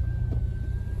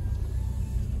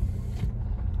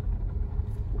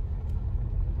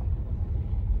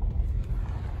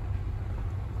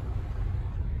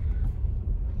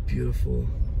 Beautiful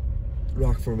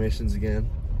rock formations again.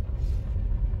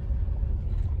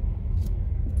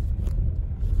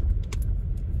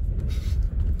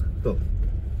 Both.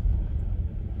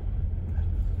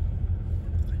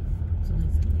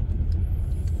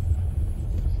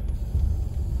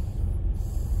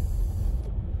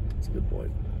 It's a good boy.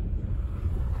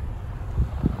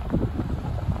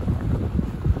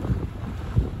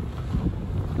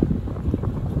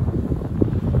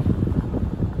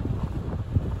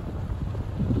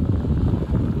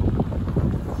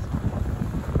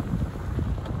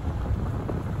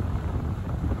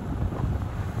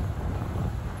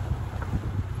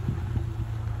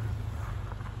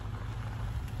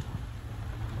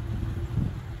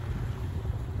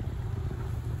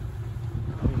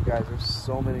 Guys, there's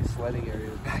so many sledding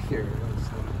areas back here.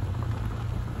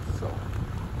 So,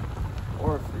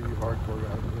 or for you hardcore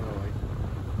guys, you know, like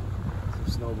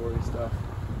some snowboarding stuff.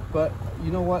 But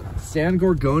you know what? San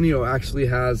Gorgonio actually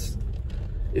has,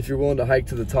 if you're willing to hike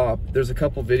to the top, there's a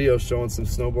couple videos showing some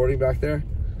snowboarding back there.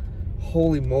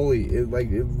 Holy moly, it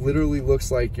literally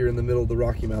looks like you're in the middle of the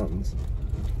Rocky Mountains.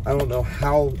 I don't know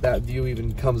how that view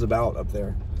even comes about up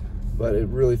there, but it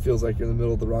really feels like you're in the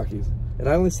middle of the Rockies. And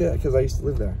I only say that because I used to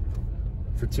live there.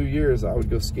 For 2 years, I would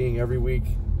go skiing every week,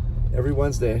 every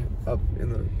Wednesday, up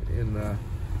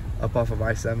up off of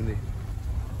I-70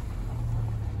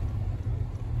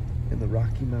 in the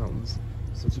Rocky Mountains.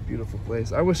 Such a beautiful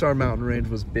place. I wish our mountain range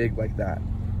was big like that.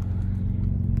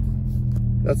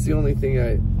 That's the only thing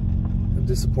I am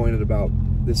disappointed about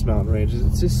this mountain range, is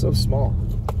it's just so small.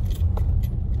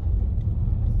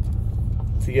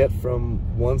 To get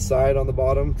from one side on the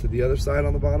bottom to the other side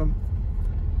on the bottom,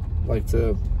 like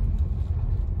to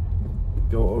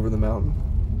go over the mountain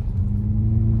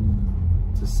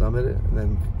to summit it and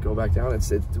then go back down. It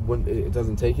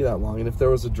doesn't take you that long. And if there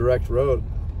was a direct road,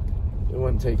 it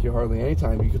wouldn't take you hardly any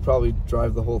time. You could probably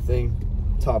drive the whole thing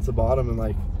top to bottom in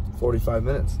like 45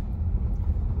 minutes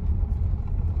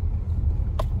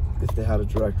if they had a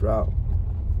direct route.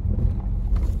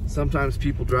 Sometimes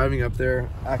people driving up there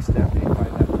accidentally find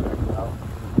that direct route.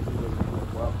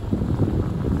 Well,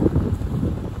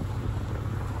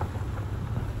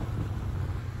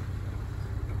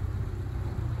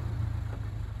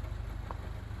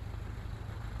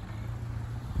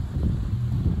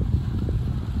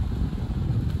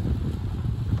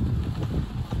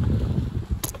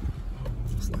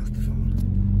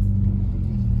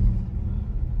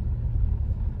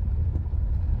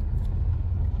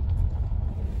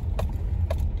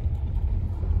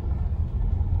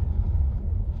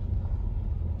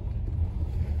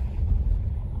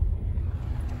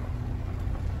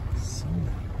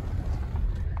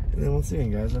 and then once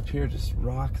again, guys, up here, just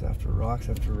rocks after rocks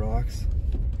after rocks.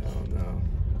 Oh no.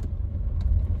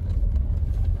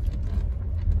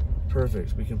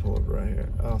 Perfect, we can pull over right here.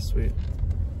 Oh, sweet.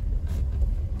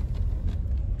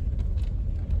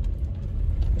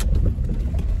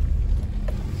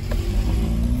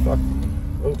 Fuck.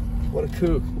 Oh, what a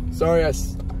kook. Sorry I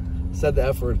said the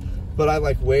F word, but I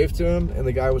like waved to him and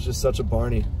the guy was just such a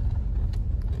Barney.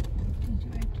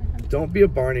 Don't be a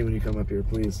Barney when you come up here,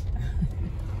 please.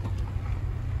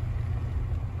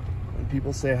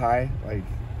 People say hi, like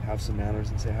have some manners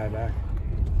and say hi back.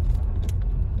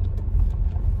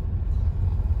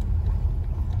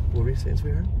 What were you saying,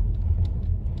 sweetheart?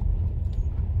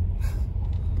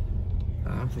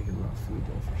 I'm thinking about food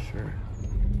though, for sure.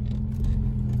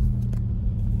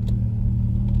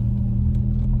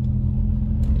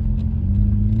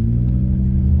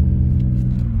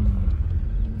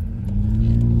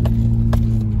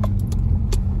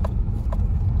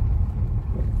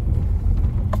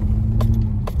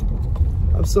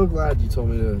 I'm so glad you told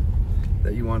me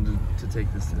that you wanted to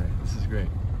take this today. This is great.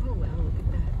 Oh wow, look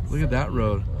at that. Look at that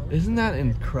road. Isn't that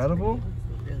incredible?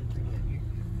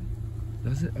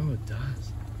 Does it? Oh, it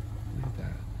does. Look at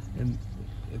that. And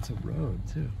it's a road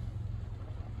too.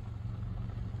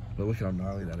 But look how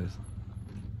gnarly that is.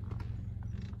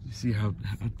 You see how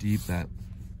deep that?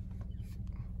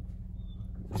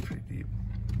 It's pretty deep.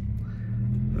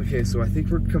 Okay, so I think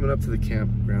we're coming up to the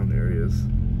campground areas,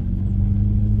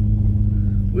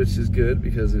 which is good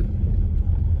because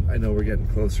I know we're getting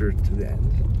closer to the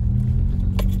end.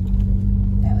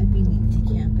 That would be neat to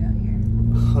camp out here.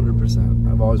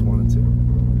 100%. I've always wanted to.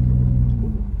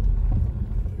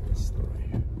 Slow right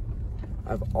here.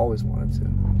 I've always wanted to.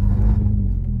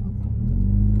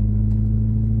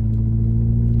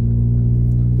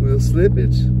 Little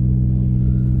slippage.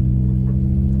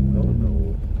 Oh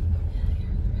no.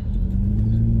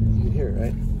 You can hear it,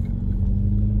 right?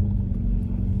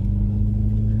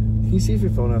 Can you see if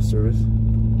your phone has service,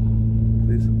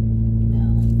 please? No.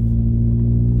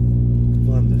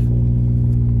 Wonderful.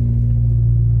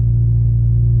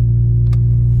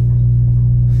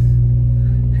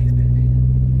 Thanks, baby.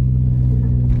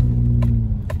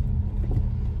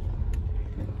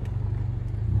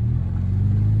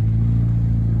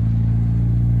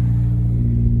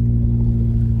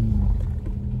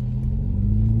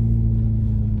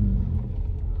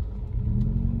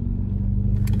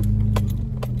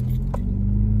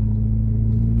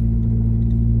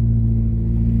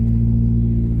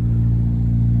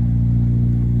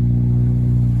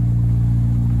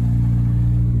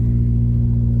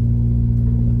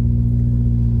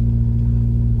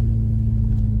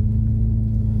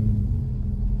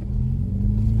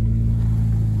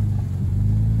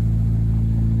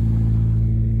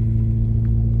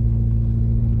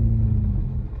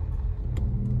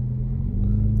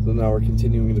 So now we're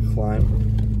continuing to climb.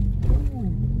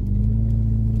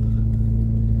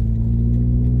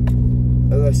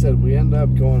 As I said, we end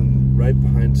up going right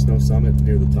behind Snow Summit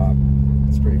near the top.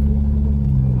 It's pretty cool.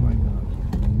 Oh my god.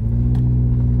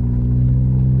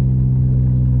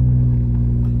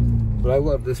 But I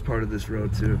love this part of this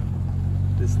road too.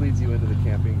 This leads you into the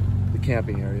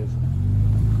camping areas.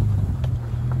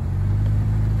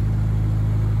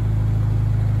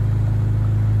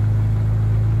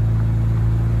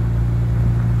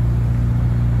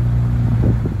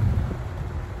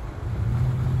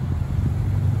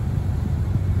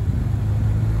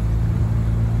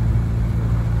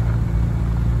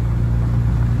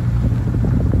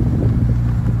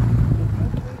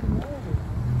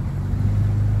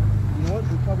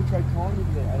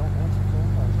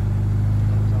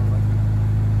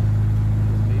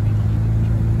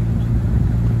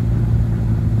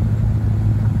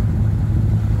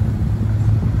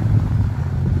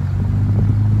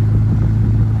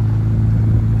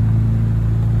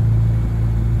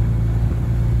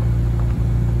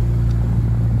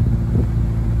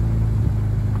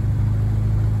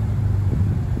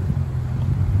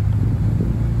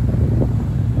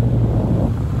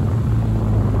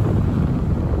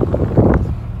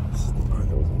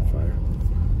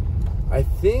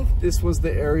 this was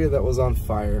the area that was on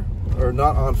fire. Or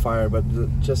not on fire, but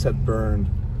just had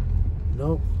burned.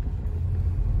 Nope.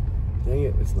 Dang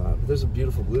it, it's not. But there's a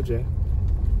beautiful blue jay.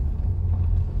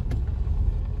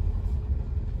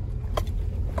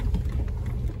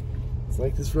 It's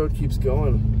like this road keeps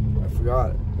going. I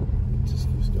forgot it. It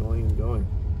just keeps going and going.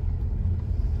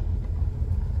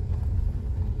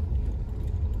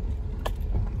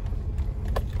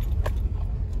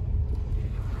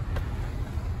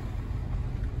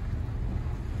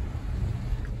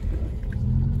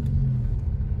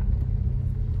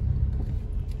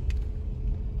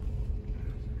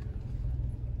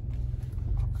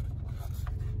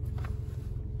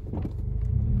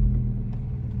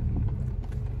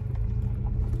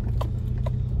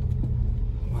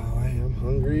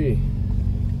 Hungry.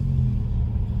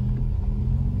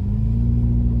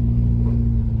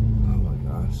 Oh my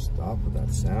gosh, stop with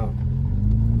that sound.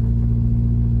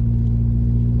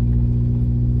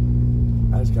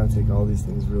 I just gotta take all these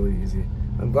things really easy.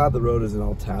 I'm glad the road isn't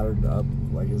all tattered up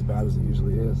like as bad as it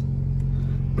usually is.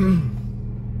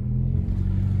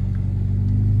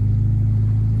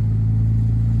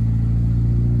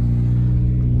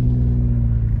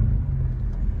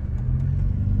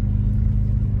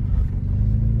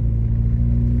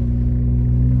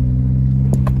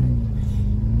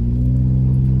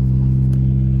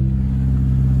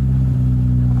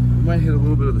 Might hit a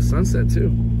little bit of the sunset too.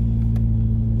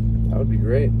 That would be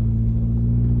great.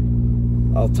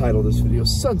 I'll title this video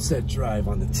Sunset Drive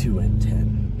on the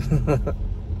 2N10.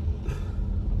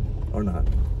 Or not.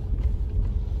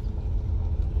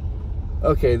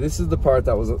 Okay, this is the part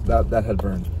that was that had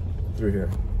burned through here.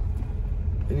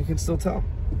 And you can still tell.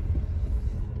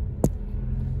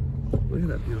 Look at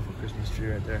that beautiful Christmas tree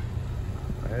right there.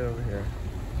 Right over here.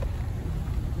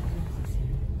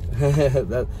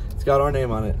 It's got our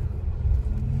name on it.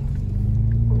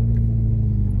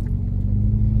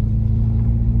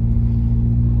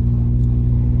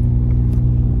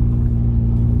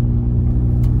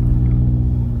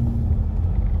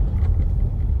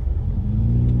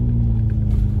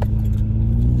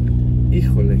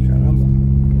 Híjole, caramba.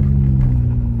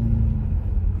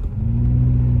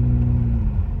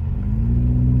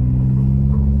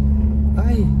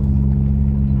 Ay.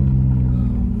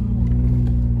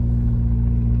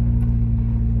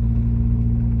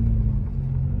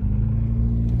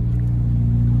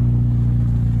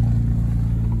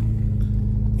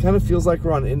 Kind of feels like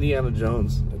we're on Indiana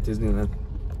Jones at Disneyland.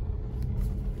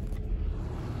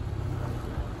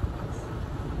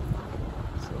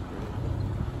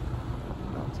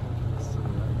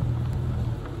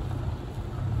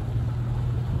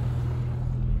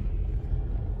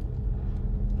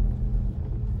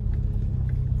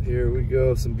 Here we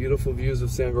go, some beautiful views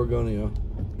of San Gorgonio.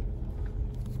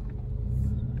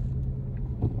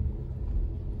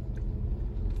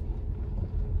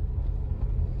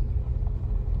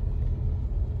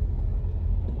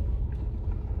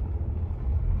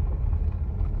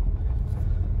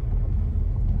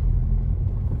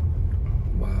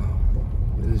 Wow,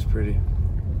 it is pretty.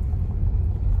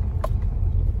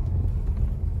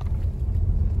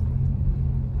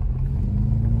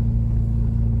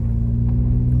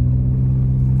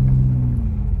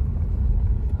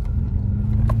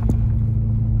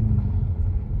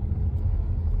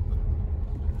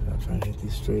 Trying to hit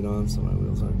these straight on so my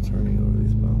wheels aren't turning over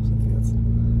these bumps. I think that's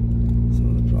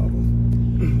some of the problem.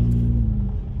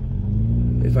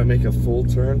 If I make a full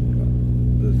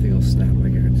turn, the thing will snap, I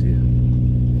guarantee you.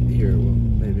 Here it will,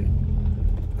 maybe.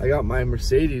 I got my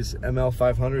Mercedes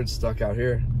ML500 stuck out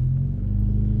here.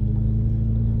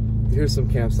 Here's some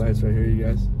campsites right here, you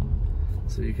guys.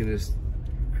 So you can just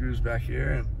cruise back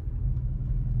here and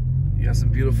you got some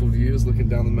beautiful views looking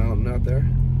down the mountain out there.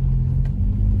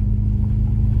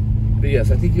 But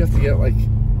yes, I think you have to get like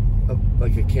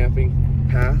a camping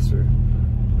pass or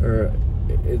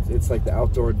it's like the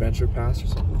outdoor adventure pass or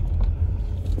something.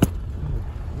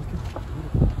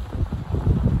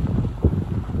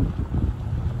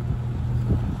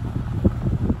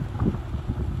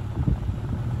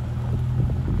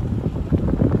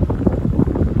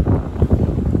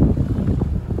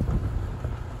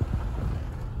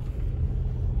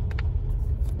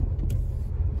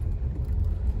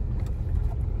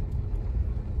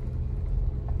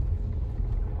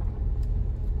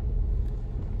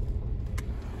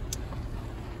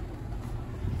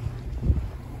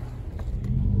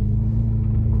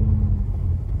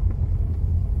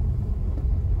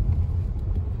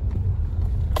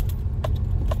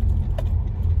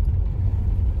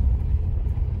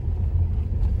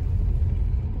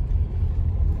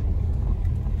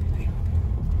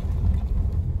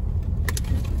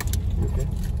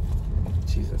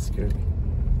 scared me.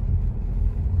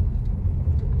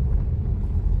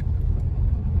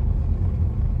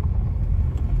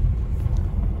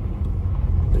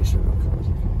 Make sure no cars.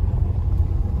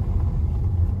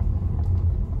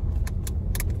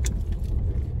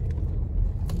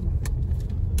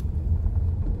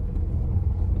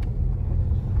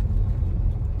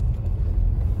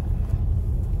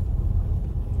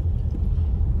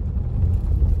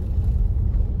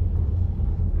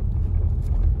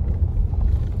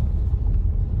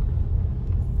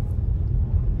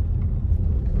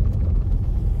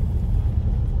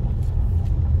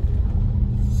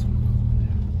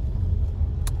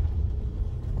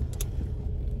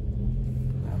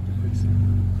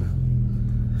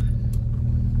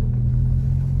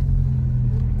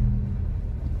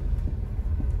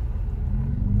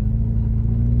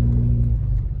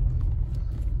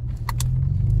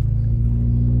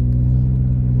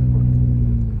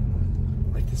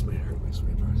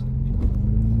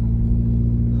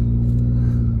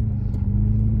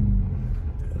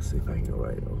 See if I can go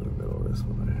right over the middle of this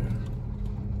one right here.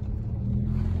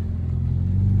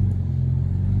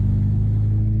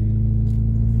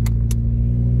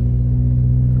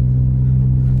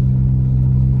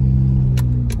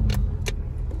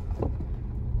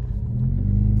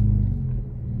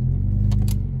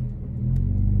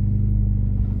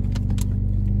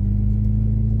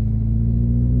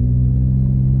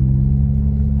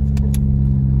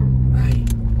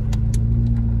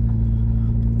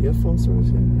 You have phone service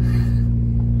here?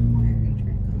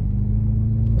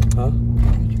 Huh?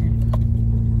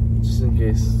 Just in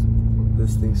case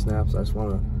this thing snaps, I just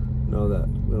want to know that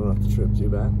we don't have to trip too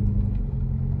bad.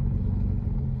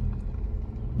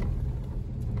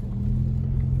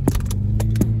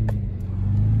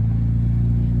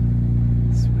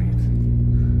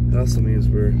 Sweet. That also means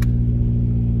we're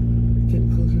getting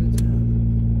closer to town.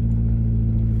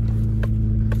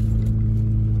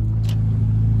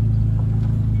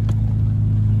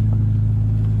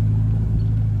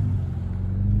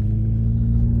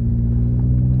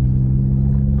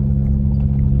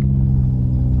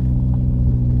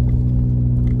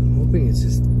 It's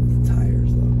just the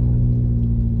tires, though.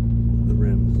 The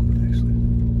rims, actually.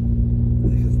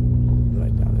 But I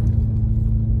doubt it.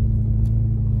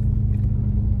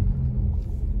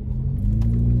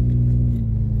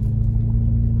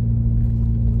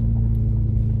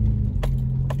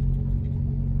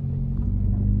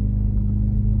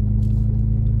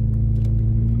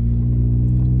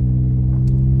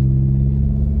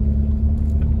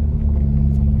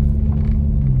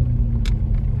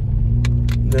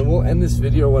 Then we'll end this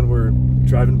video when we're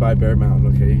driving by Bear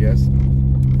Mountain, okay, you guys?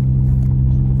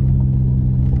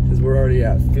 Because we're already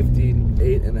at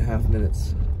 58.5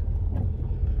 minutes.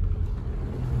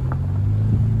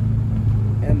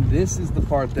 And this is the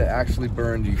part that actually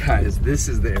burned, you guys. This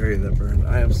is the area that burned.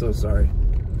 I am so sorry.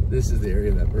 This is the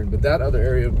area that burned. But that other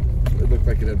area, it looked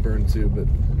like it had burned too, but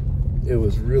it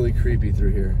was really creepy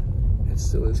through here. It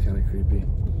still is kind of creepy.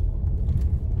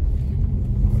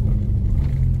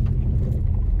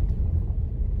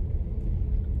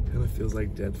 Kind of feels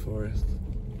like dead forest.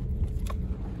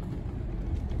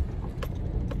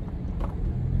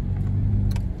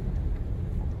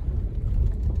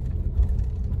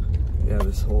 Yeah,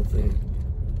 this whole thing,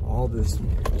 all this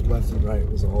left and right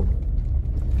was all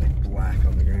like black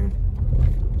on the ground.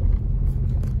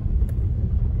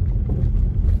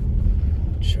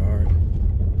 Charred.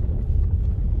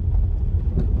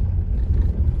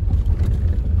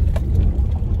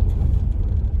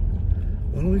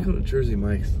 Why don't we go to Jersey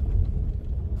Mike's?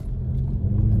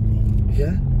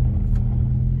 Yeah?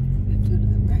 We have to go to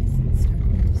the Rice and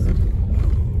Starters.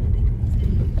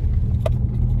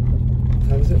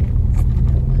 How was it?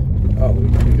 Oh, we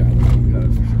got it. We got it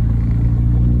for sure.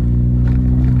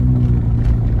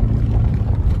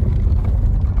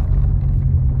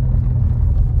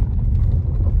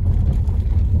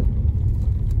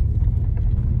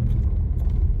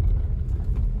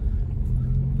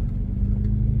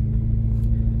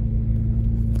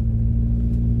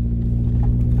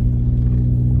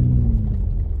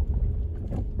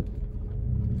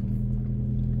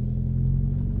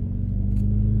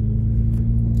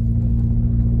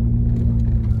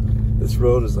 This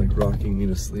road is like rocking me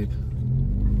to sleep.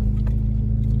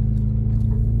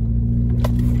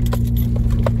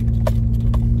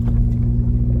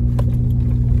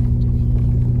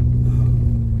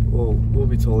 We'll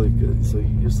be totally good. So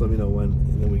you just let me know when,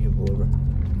 and then we can pull over.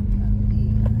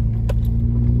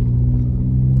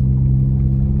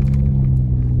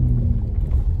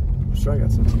 I'm sure I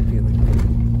got some TV in the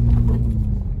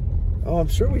car. Oh, I'm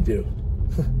sure we do.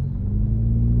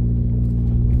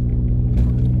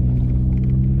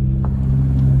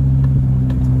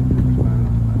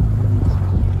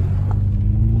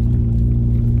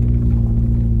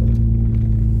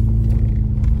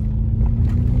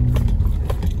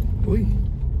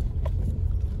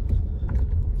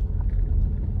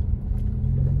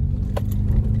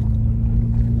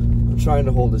 trying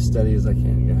to hold as steady as I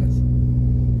can, guys.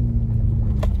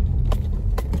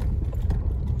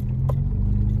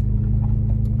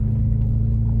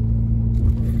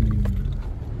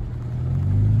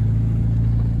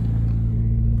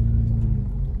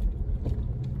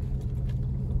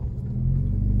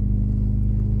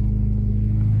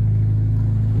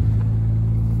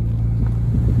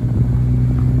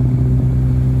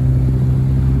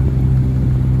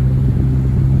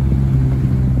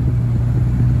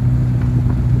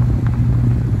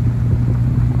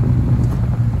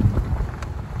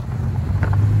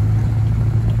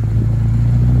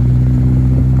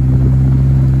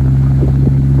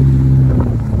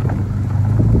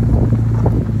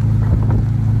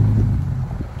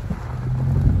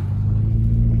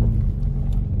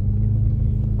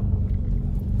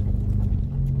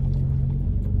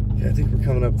 I think we're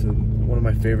coming up to one of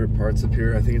my favorite parts up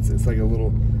here. I think it's like a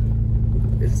little,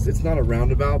 it's not a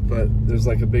roundabout, but there's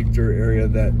like a big dirt area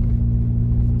that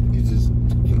you just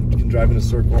can drive in a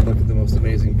circle and look at the most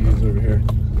amazing views over here.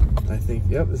 I think,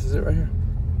 yep, this is it right here.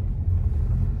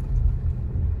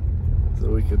 So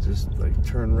we could just like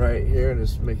turn right here and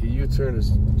just make a U-turn,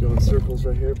 just go in circles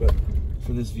right here. But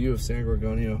for this view of San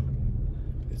Gorgonio,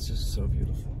 it's just so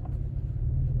beautiful.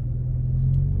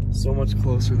 So much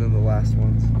closer than the last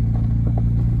ones.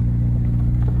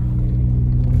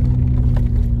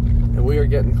 And we are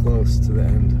getting close to the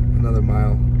end. Another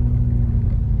mile.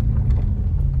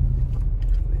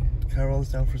 Can I roll this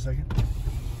down for a second?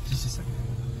 Just a second.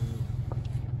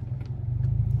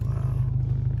 Wow.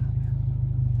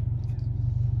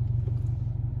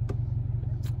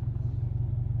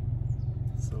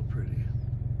 So pretty.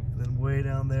 And then way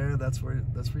down there, that's where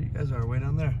you guys are, way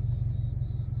down there.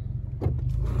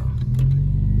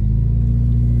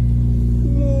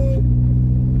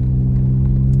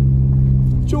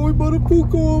 Joey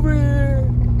Buttafuoco over here.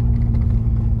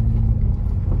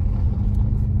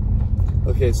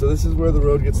 Okay, so this is where the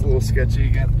road gets a little sketchy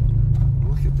again.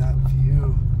 Look at that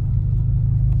view.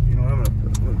 You know what, I'm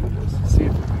gonna do this. See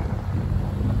if we can.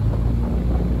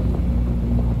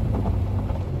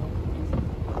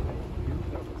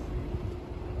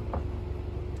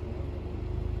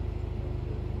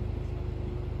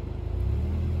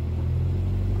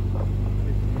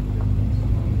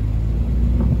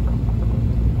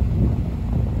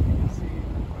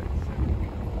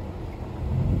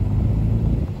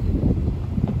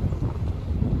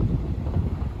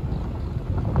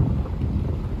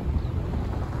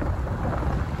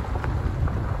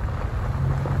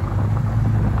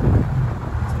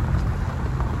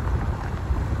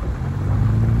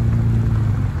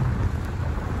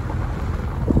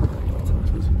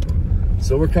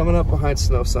 So we're coming up behind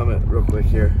Snow Summit real quick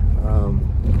here.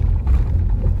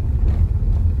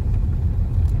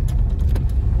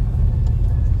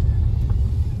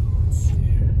 Let's see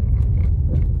here.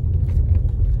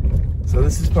 So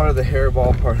this is part of the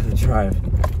hairball part of the drive,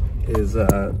 is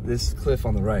this cliff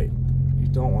on the right. You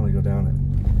don't want to go down it.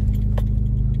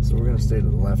 So we're gonna stay to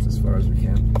the left as far as we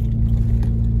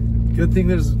can. Good thing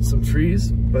there's some trees,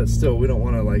 but still we don't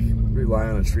want to like rely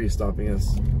on a tree stopping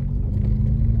us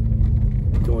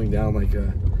going down like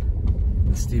the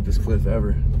steepest cliff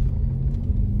ever.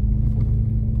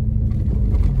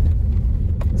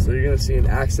 So you're gonna see an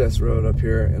access road up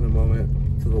here in a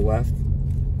moment to the left,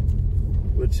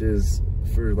 which is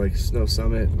for like Snow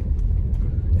Summit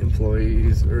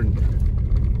employees or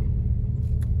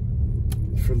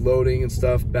for loading and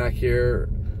stuff back here.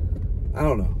 I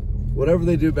don't know, whatever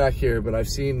they do back here, but I've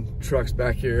seen trucks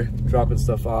back here dropping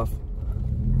stuff off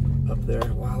up there.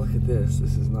 Wow, look at this.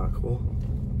 This is not cool.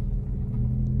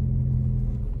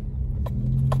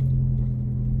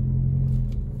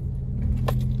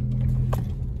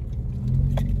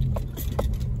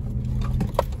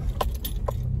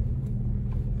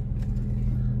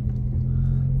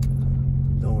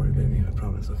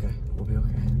 Okay, we'll be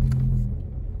okay.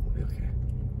 We'll be okay.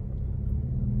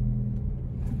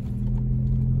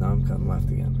 Now I'm cutting left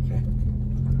again, okay?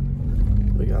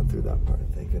 We got through that part,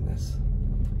 thank goodness.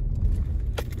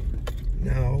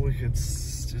 Now we could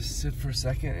just sit for a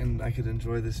second and I could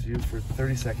enjoy this view for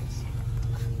 30 seconds.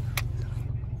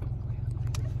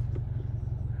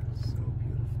 So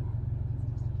beautiful.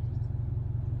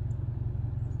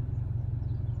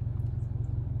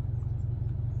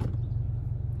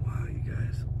 Wow, you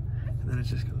guys. And then it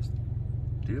just goes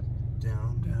dip,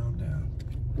 down, down, down.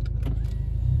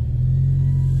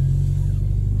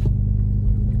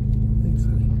 Thanks,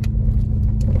 honey.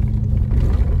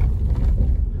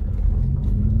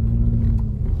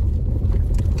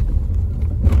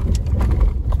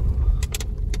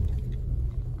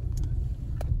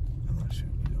 I'm not sure.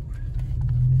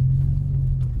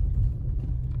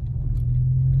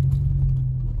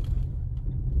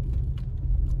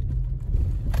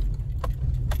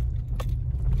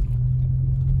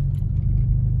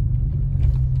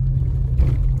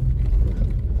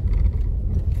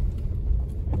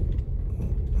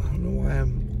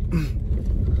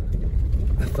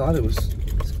 thought it was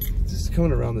just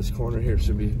coming around this corner here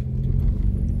should be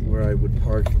where I would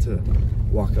park to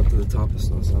walk up to the top of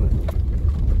Snow Summit.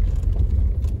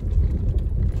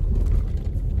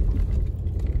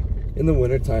 In the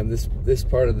wintertime, this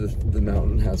part of the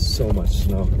mountain has so much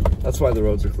snow. That's why the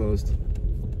roads are closed.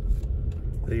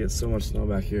 They get so much snow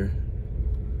back here.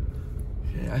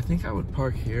 Okay, I think I would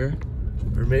park here,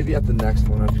 or maybe at the next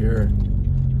one up here.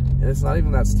 And it's not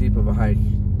even that steep of a hike.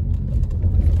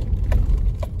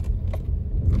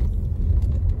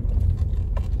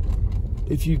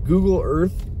 If you Google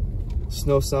Earth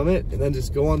Snow Summit and then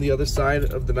just go on the other side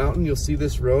of the mountain, you'll see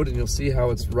this road and you'll see how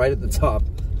it's right at the top.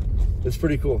 It's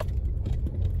pretty cool.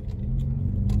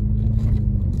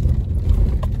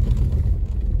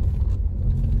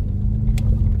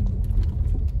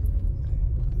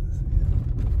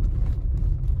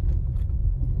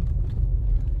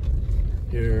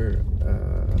 Here,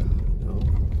 no,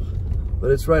 but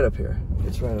it's right up here.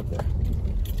 It's right up there.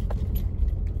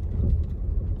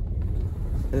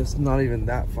 And it's not even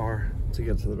that far to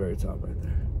get to the very top right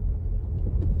there.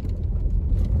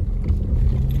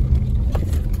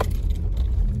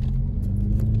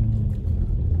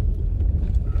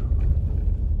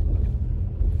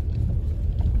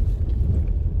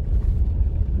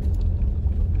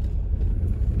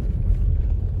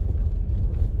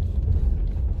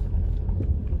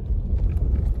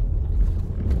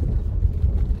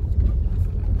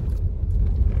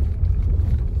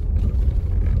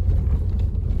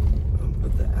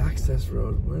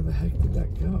 Road, where the heck did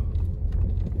that go?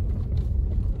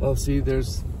 Oh, see,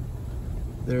 there's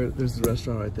the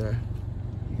restaurant right there.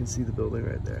 You can see the building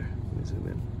right there. Let me zoom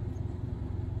in.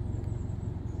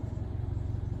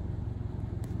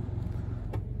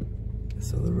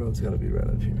 So the road's got to be right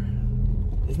up here.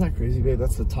 Isn't that crazy, babe?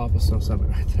 That's the top of Snow Summit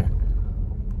right there.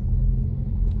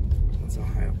 That's how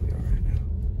high up we are right now.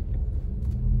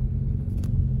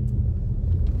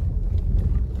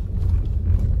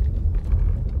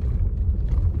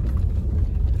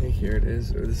 Here it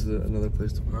is, or this is another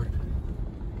place to park.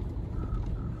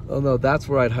 Oh no, that's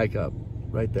where I'd hike up,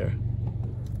 right there.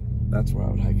 That's where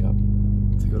I would hike up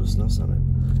to go to Snow Summit,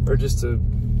 or just to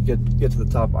get to the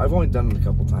top. I've only done it a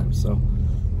couple times, so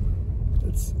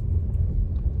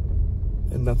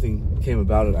and nothing came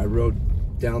about it. I rode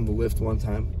down the lift one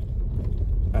time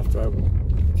after I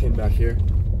came back here.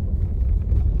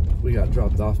 We got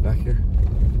dropped off back here.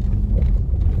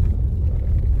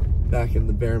 Back in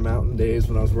the Bear Mountain days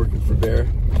when I was working for Bear.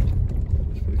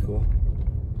 It's pretty cool.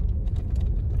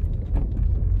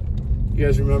 You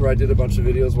guys remember I did a bunch of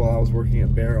videos while I was working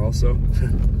at Bear also?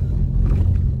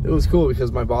 It was cool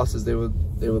because my bosses, they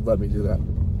would let me do that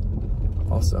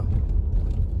also.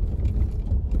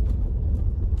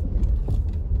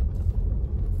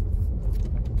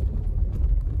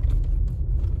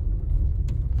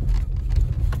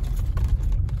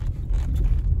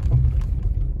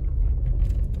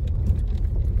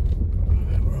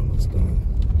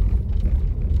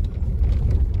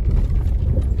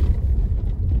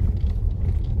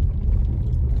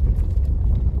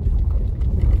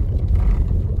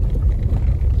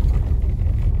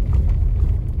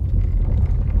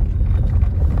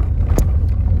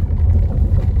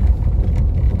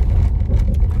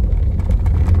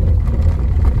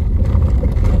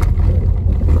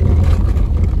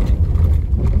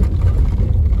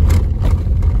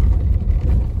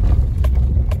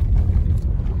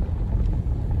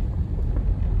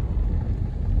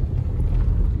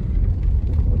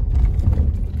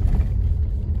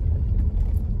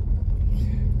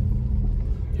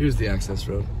 Here's the access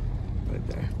road right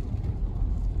there.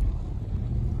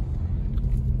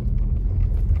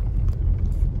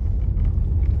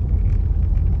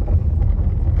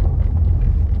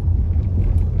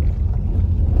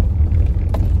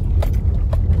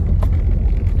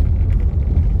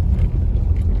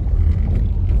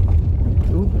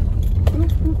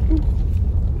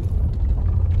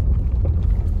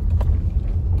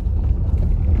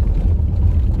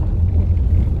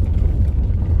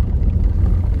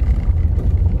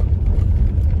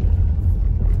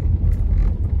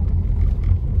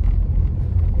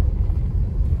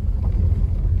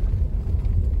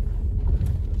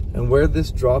 Where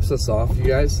this drops us off, you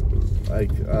guys,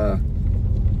 like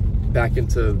back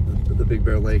into the Big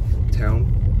Bear Lake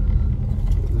town,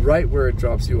 right where it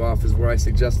drops you off is where I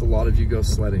suggest a lot of you go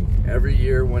sledding. Every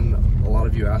year when a lot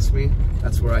of you ask me,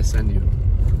 that's where I send you,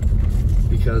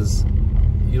 because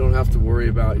you don't have to worry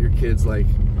about your kids like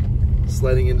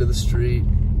sledding into the street.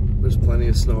 There's plenty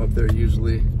of snow up there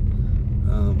usually.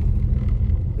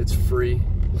 It's free.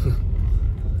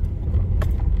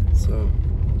 So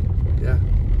yeah,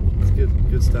 it's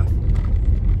good stuff.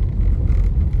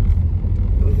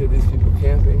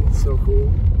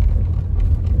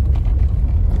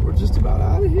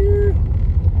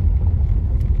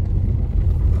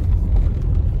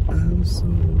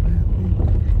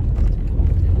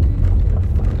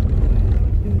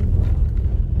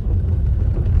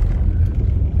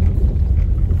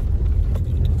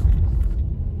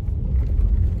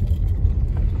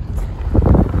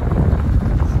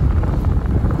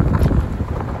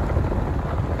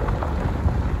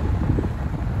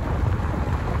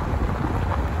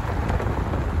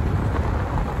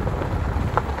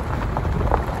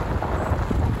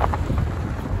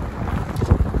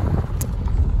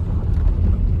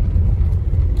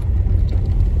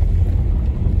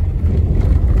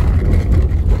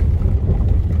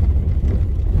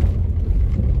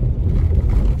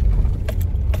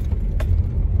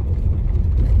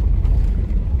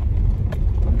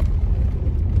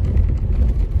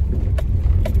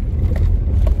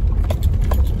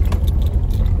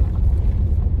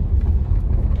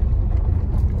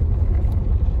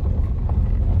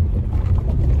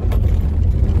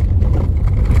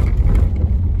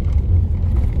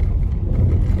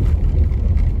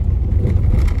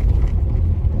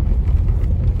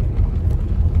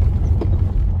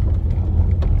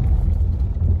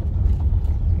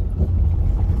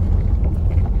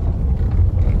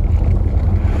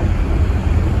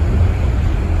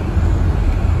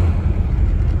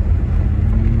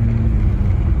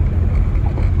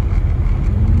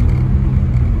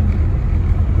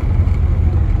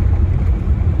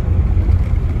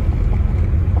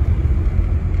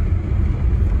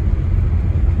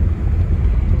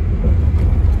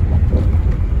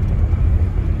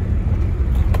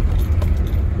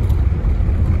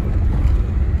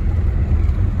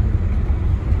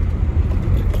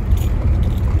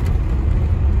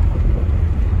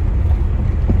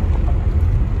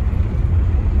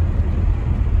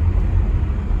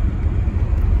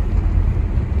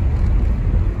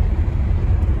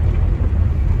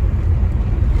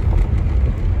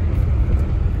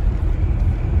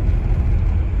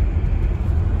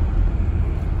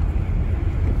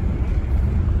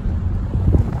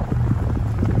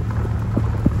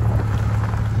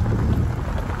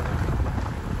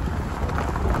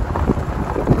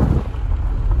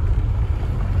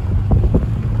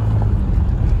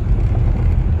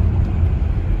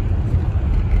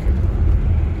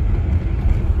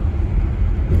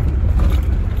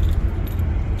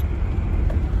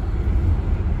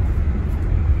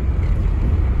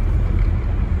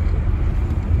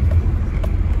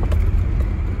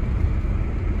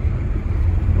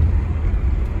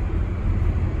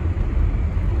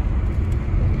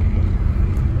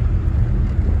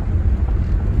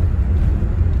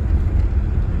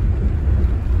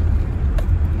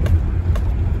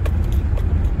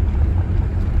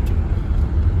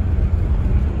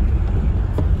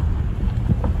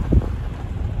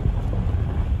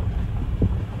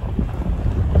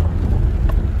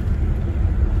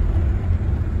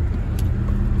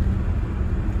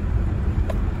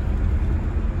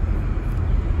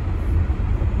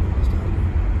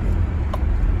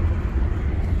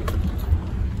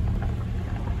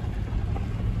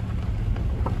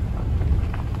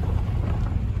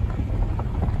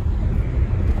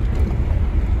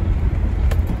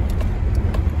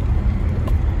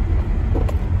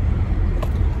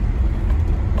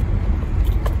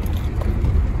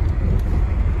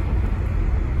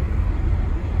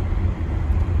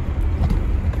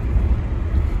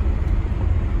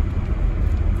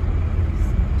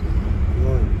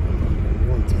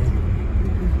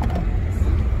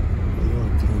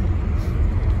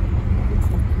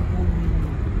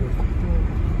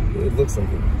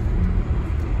 looks like it.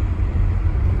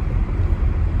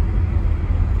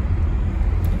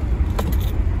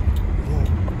 Yeah.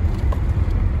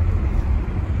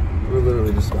 We're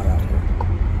literally just about out here.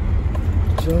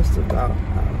 Just about out.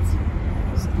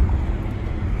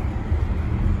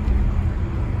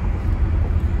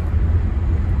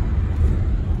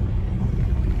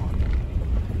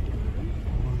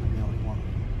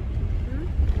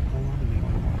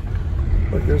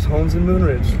 Look, there's homes in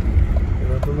Moonridge.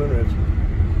 We're up in Moonridge.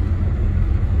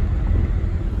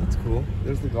 That's cool.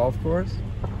 There's the golf course.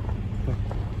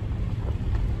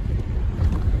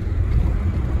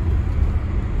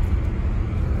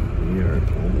 We are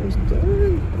almost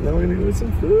done. Now we're gonna go get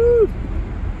some food.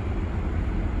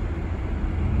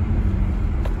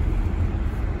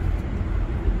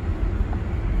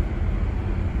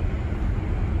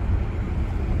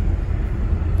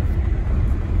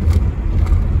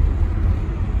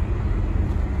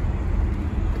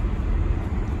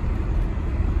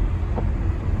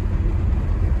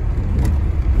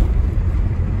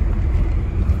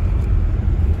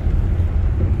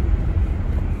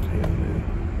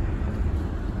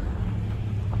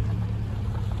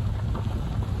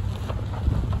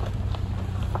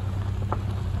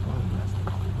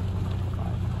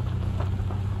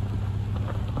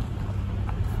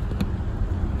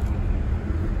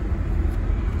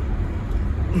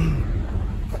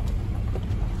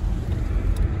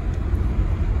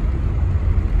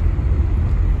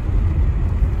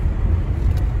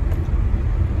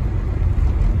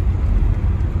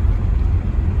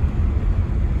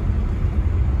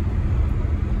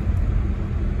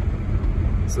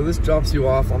 So this drops you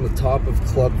off on the top of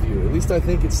Club View. At least I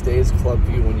think it stays Club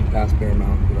View when you pass Bear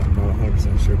Mountain, but I'm not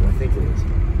 100% sure, but I think it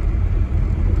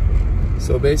is.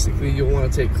 So basically you'll want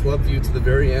to take Club View to the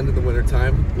very end of the winter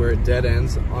time where it dead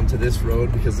ends onto this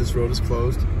road because this road is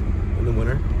closed in the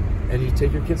winter, and you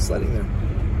take your kids sledding there.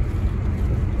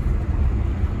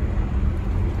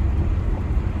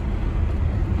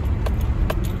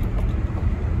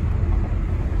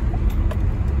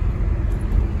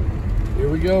 Here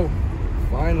we go.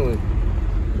 Finally,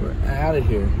 we're out of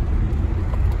here.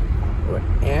 We're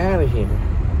out of here.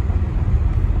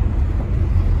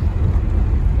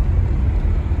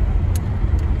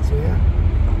 So yeah.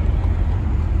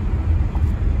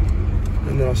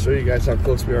 And then I'll show you guys how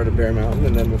close we are to Bear Mountain,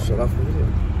 and then we'll shut off the video.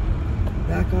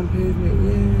 Back on pavement,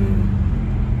 yeah.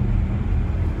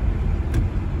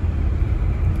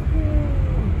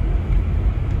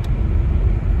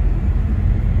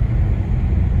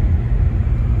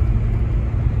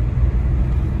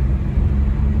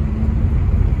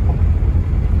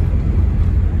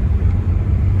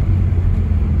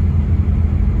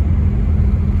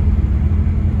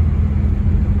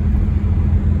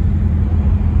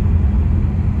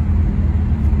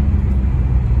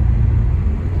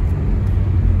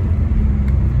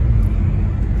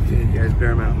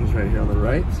 Bear Mountain's right here on the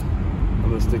right. I'm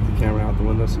gonna stick the camera out the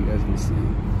window so you guys can see.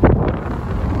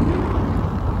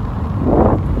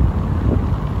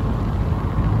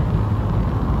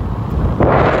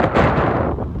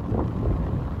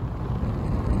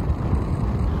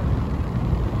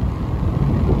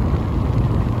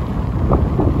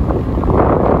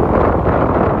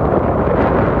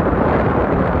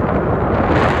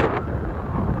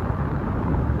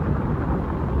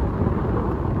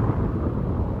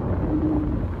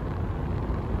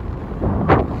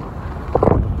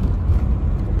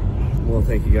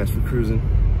 Thank you guys for cruising.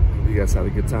 Hope you guys had a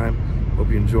good time. Hope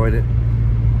you enjoyed it.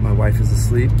 My wife is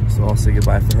asleep, so I'll say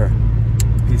goodbye for her.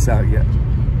 Peace out, yeah.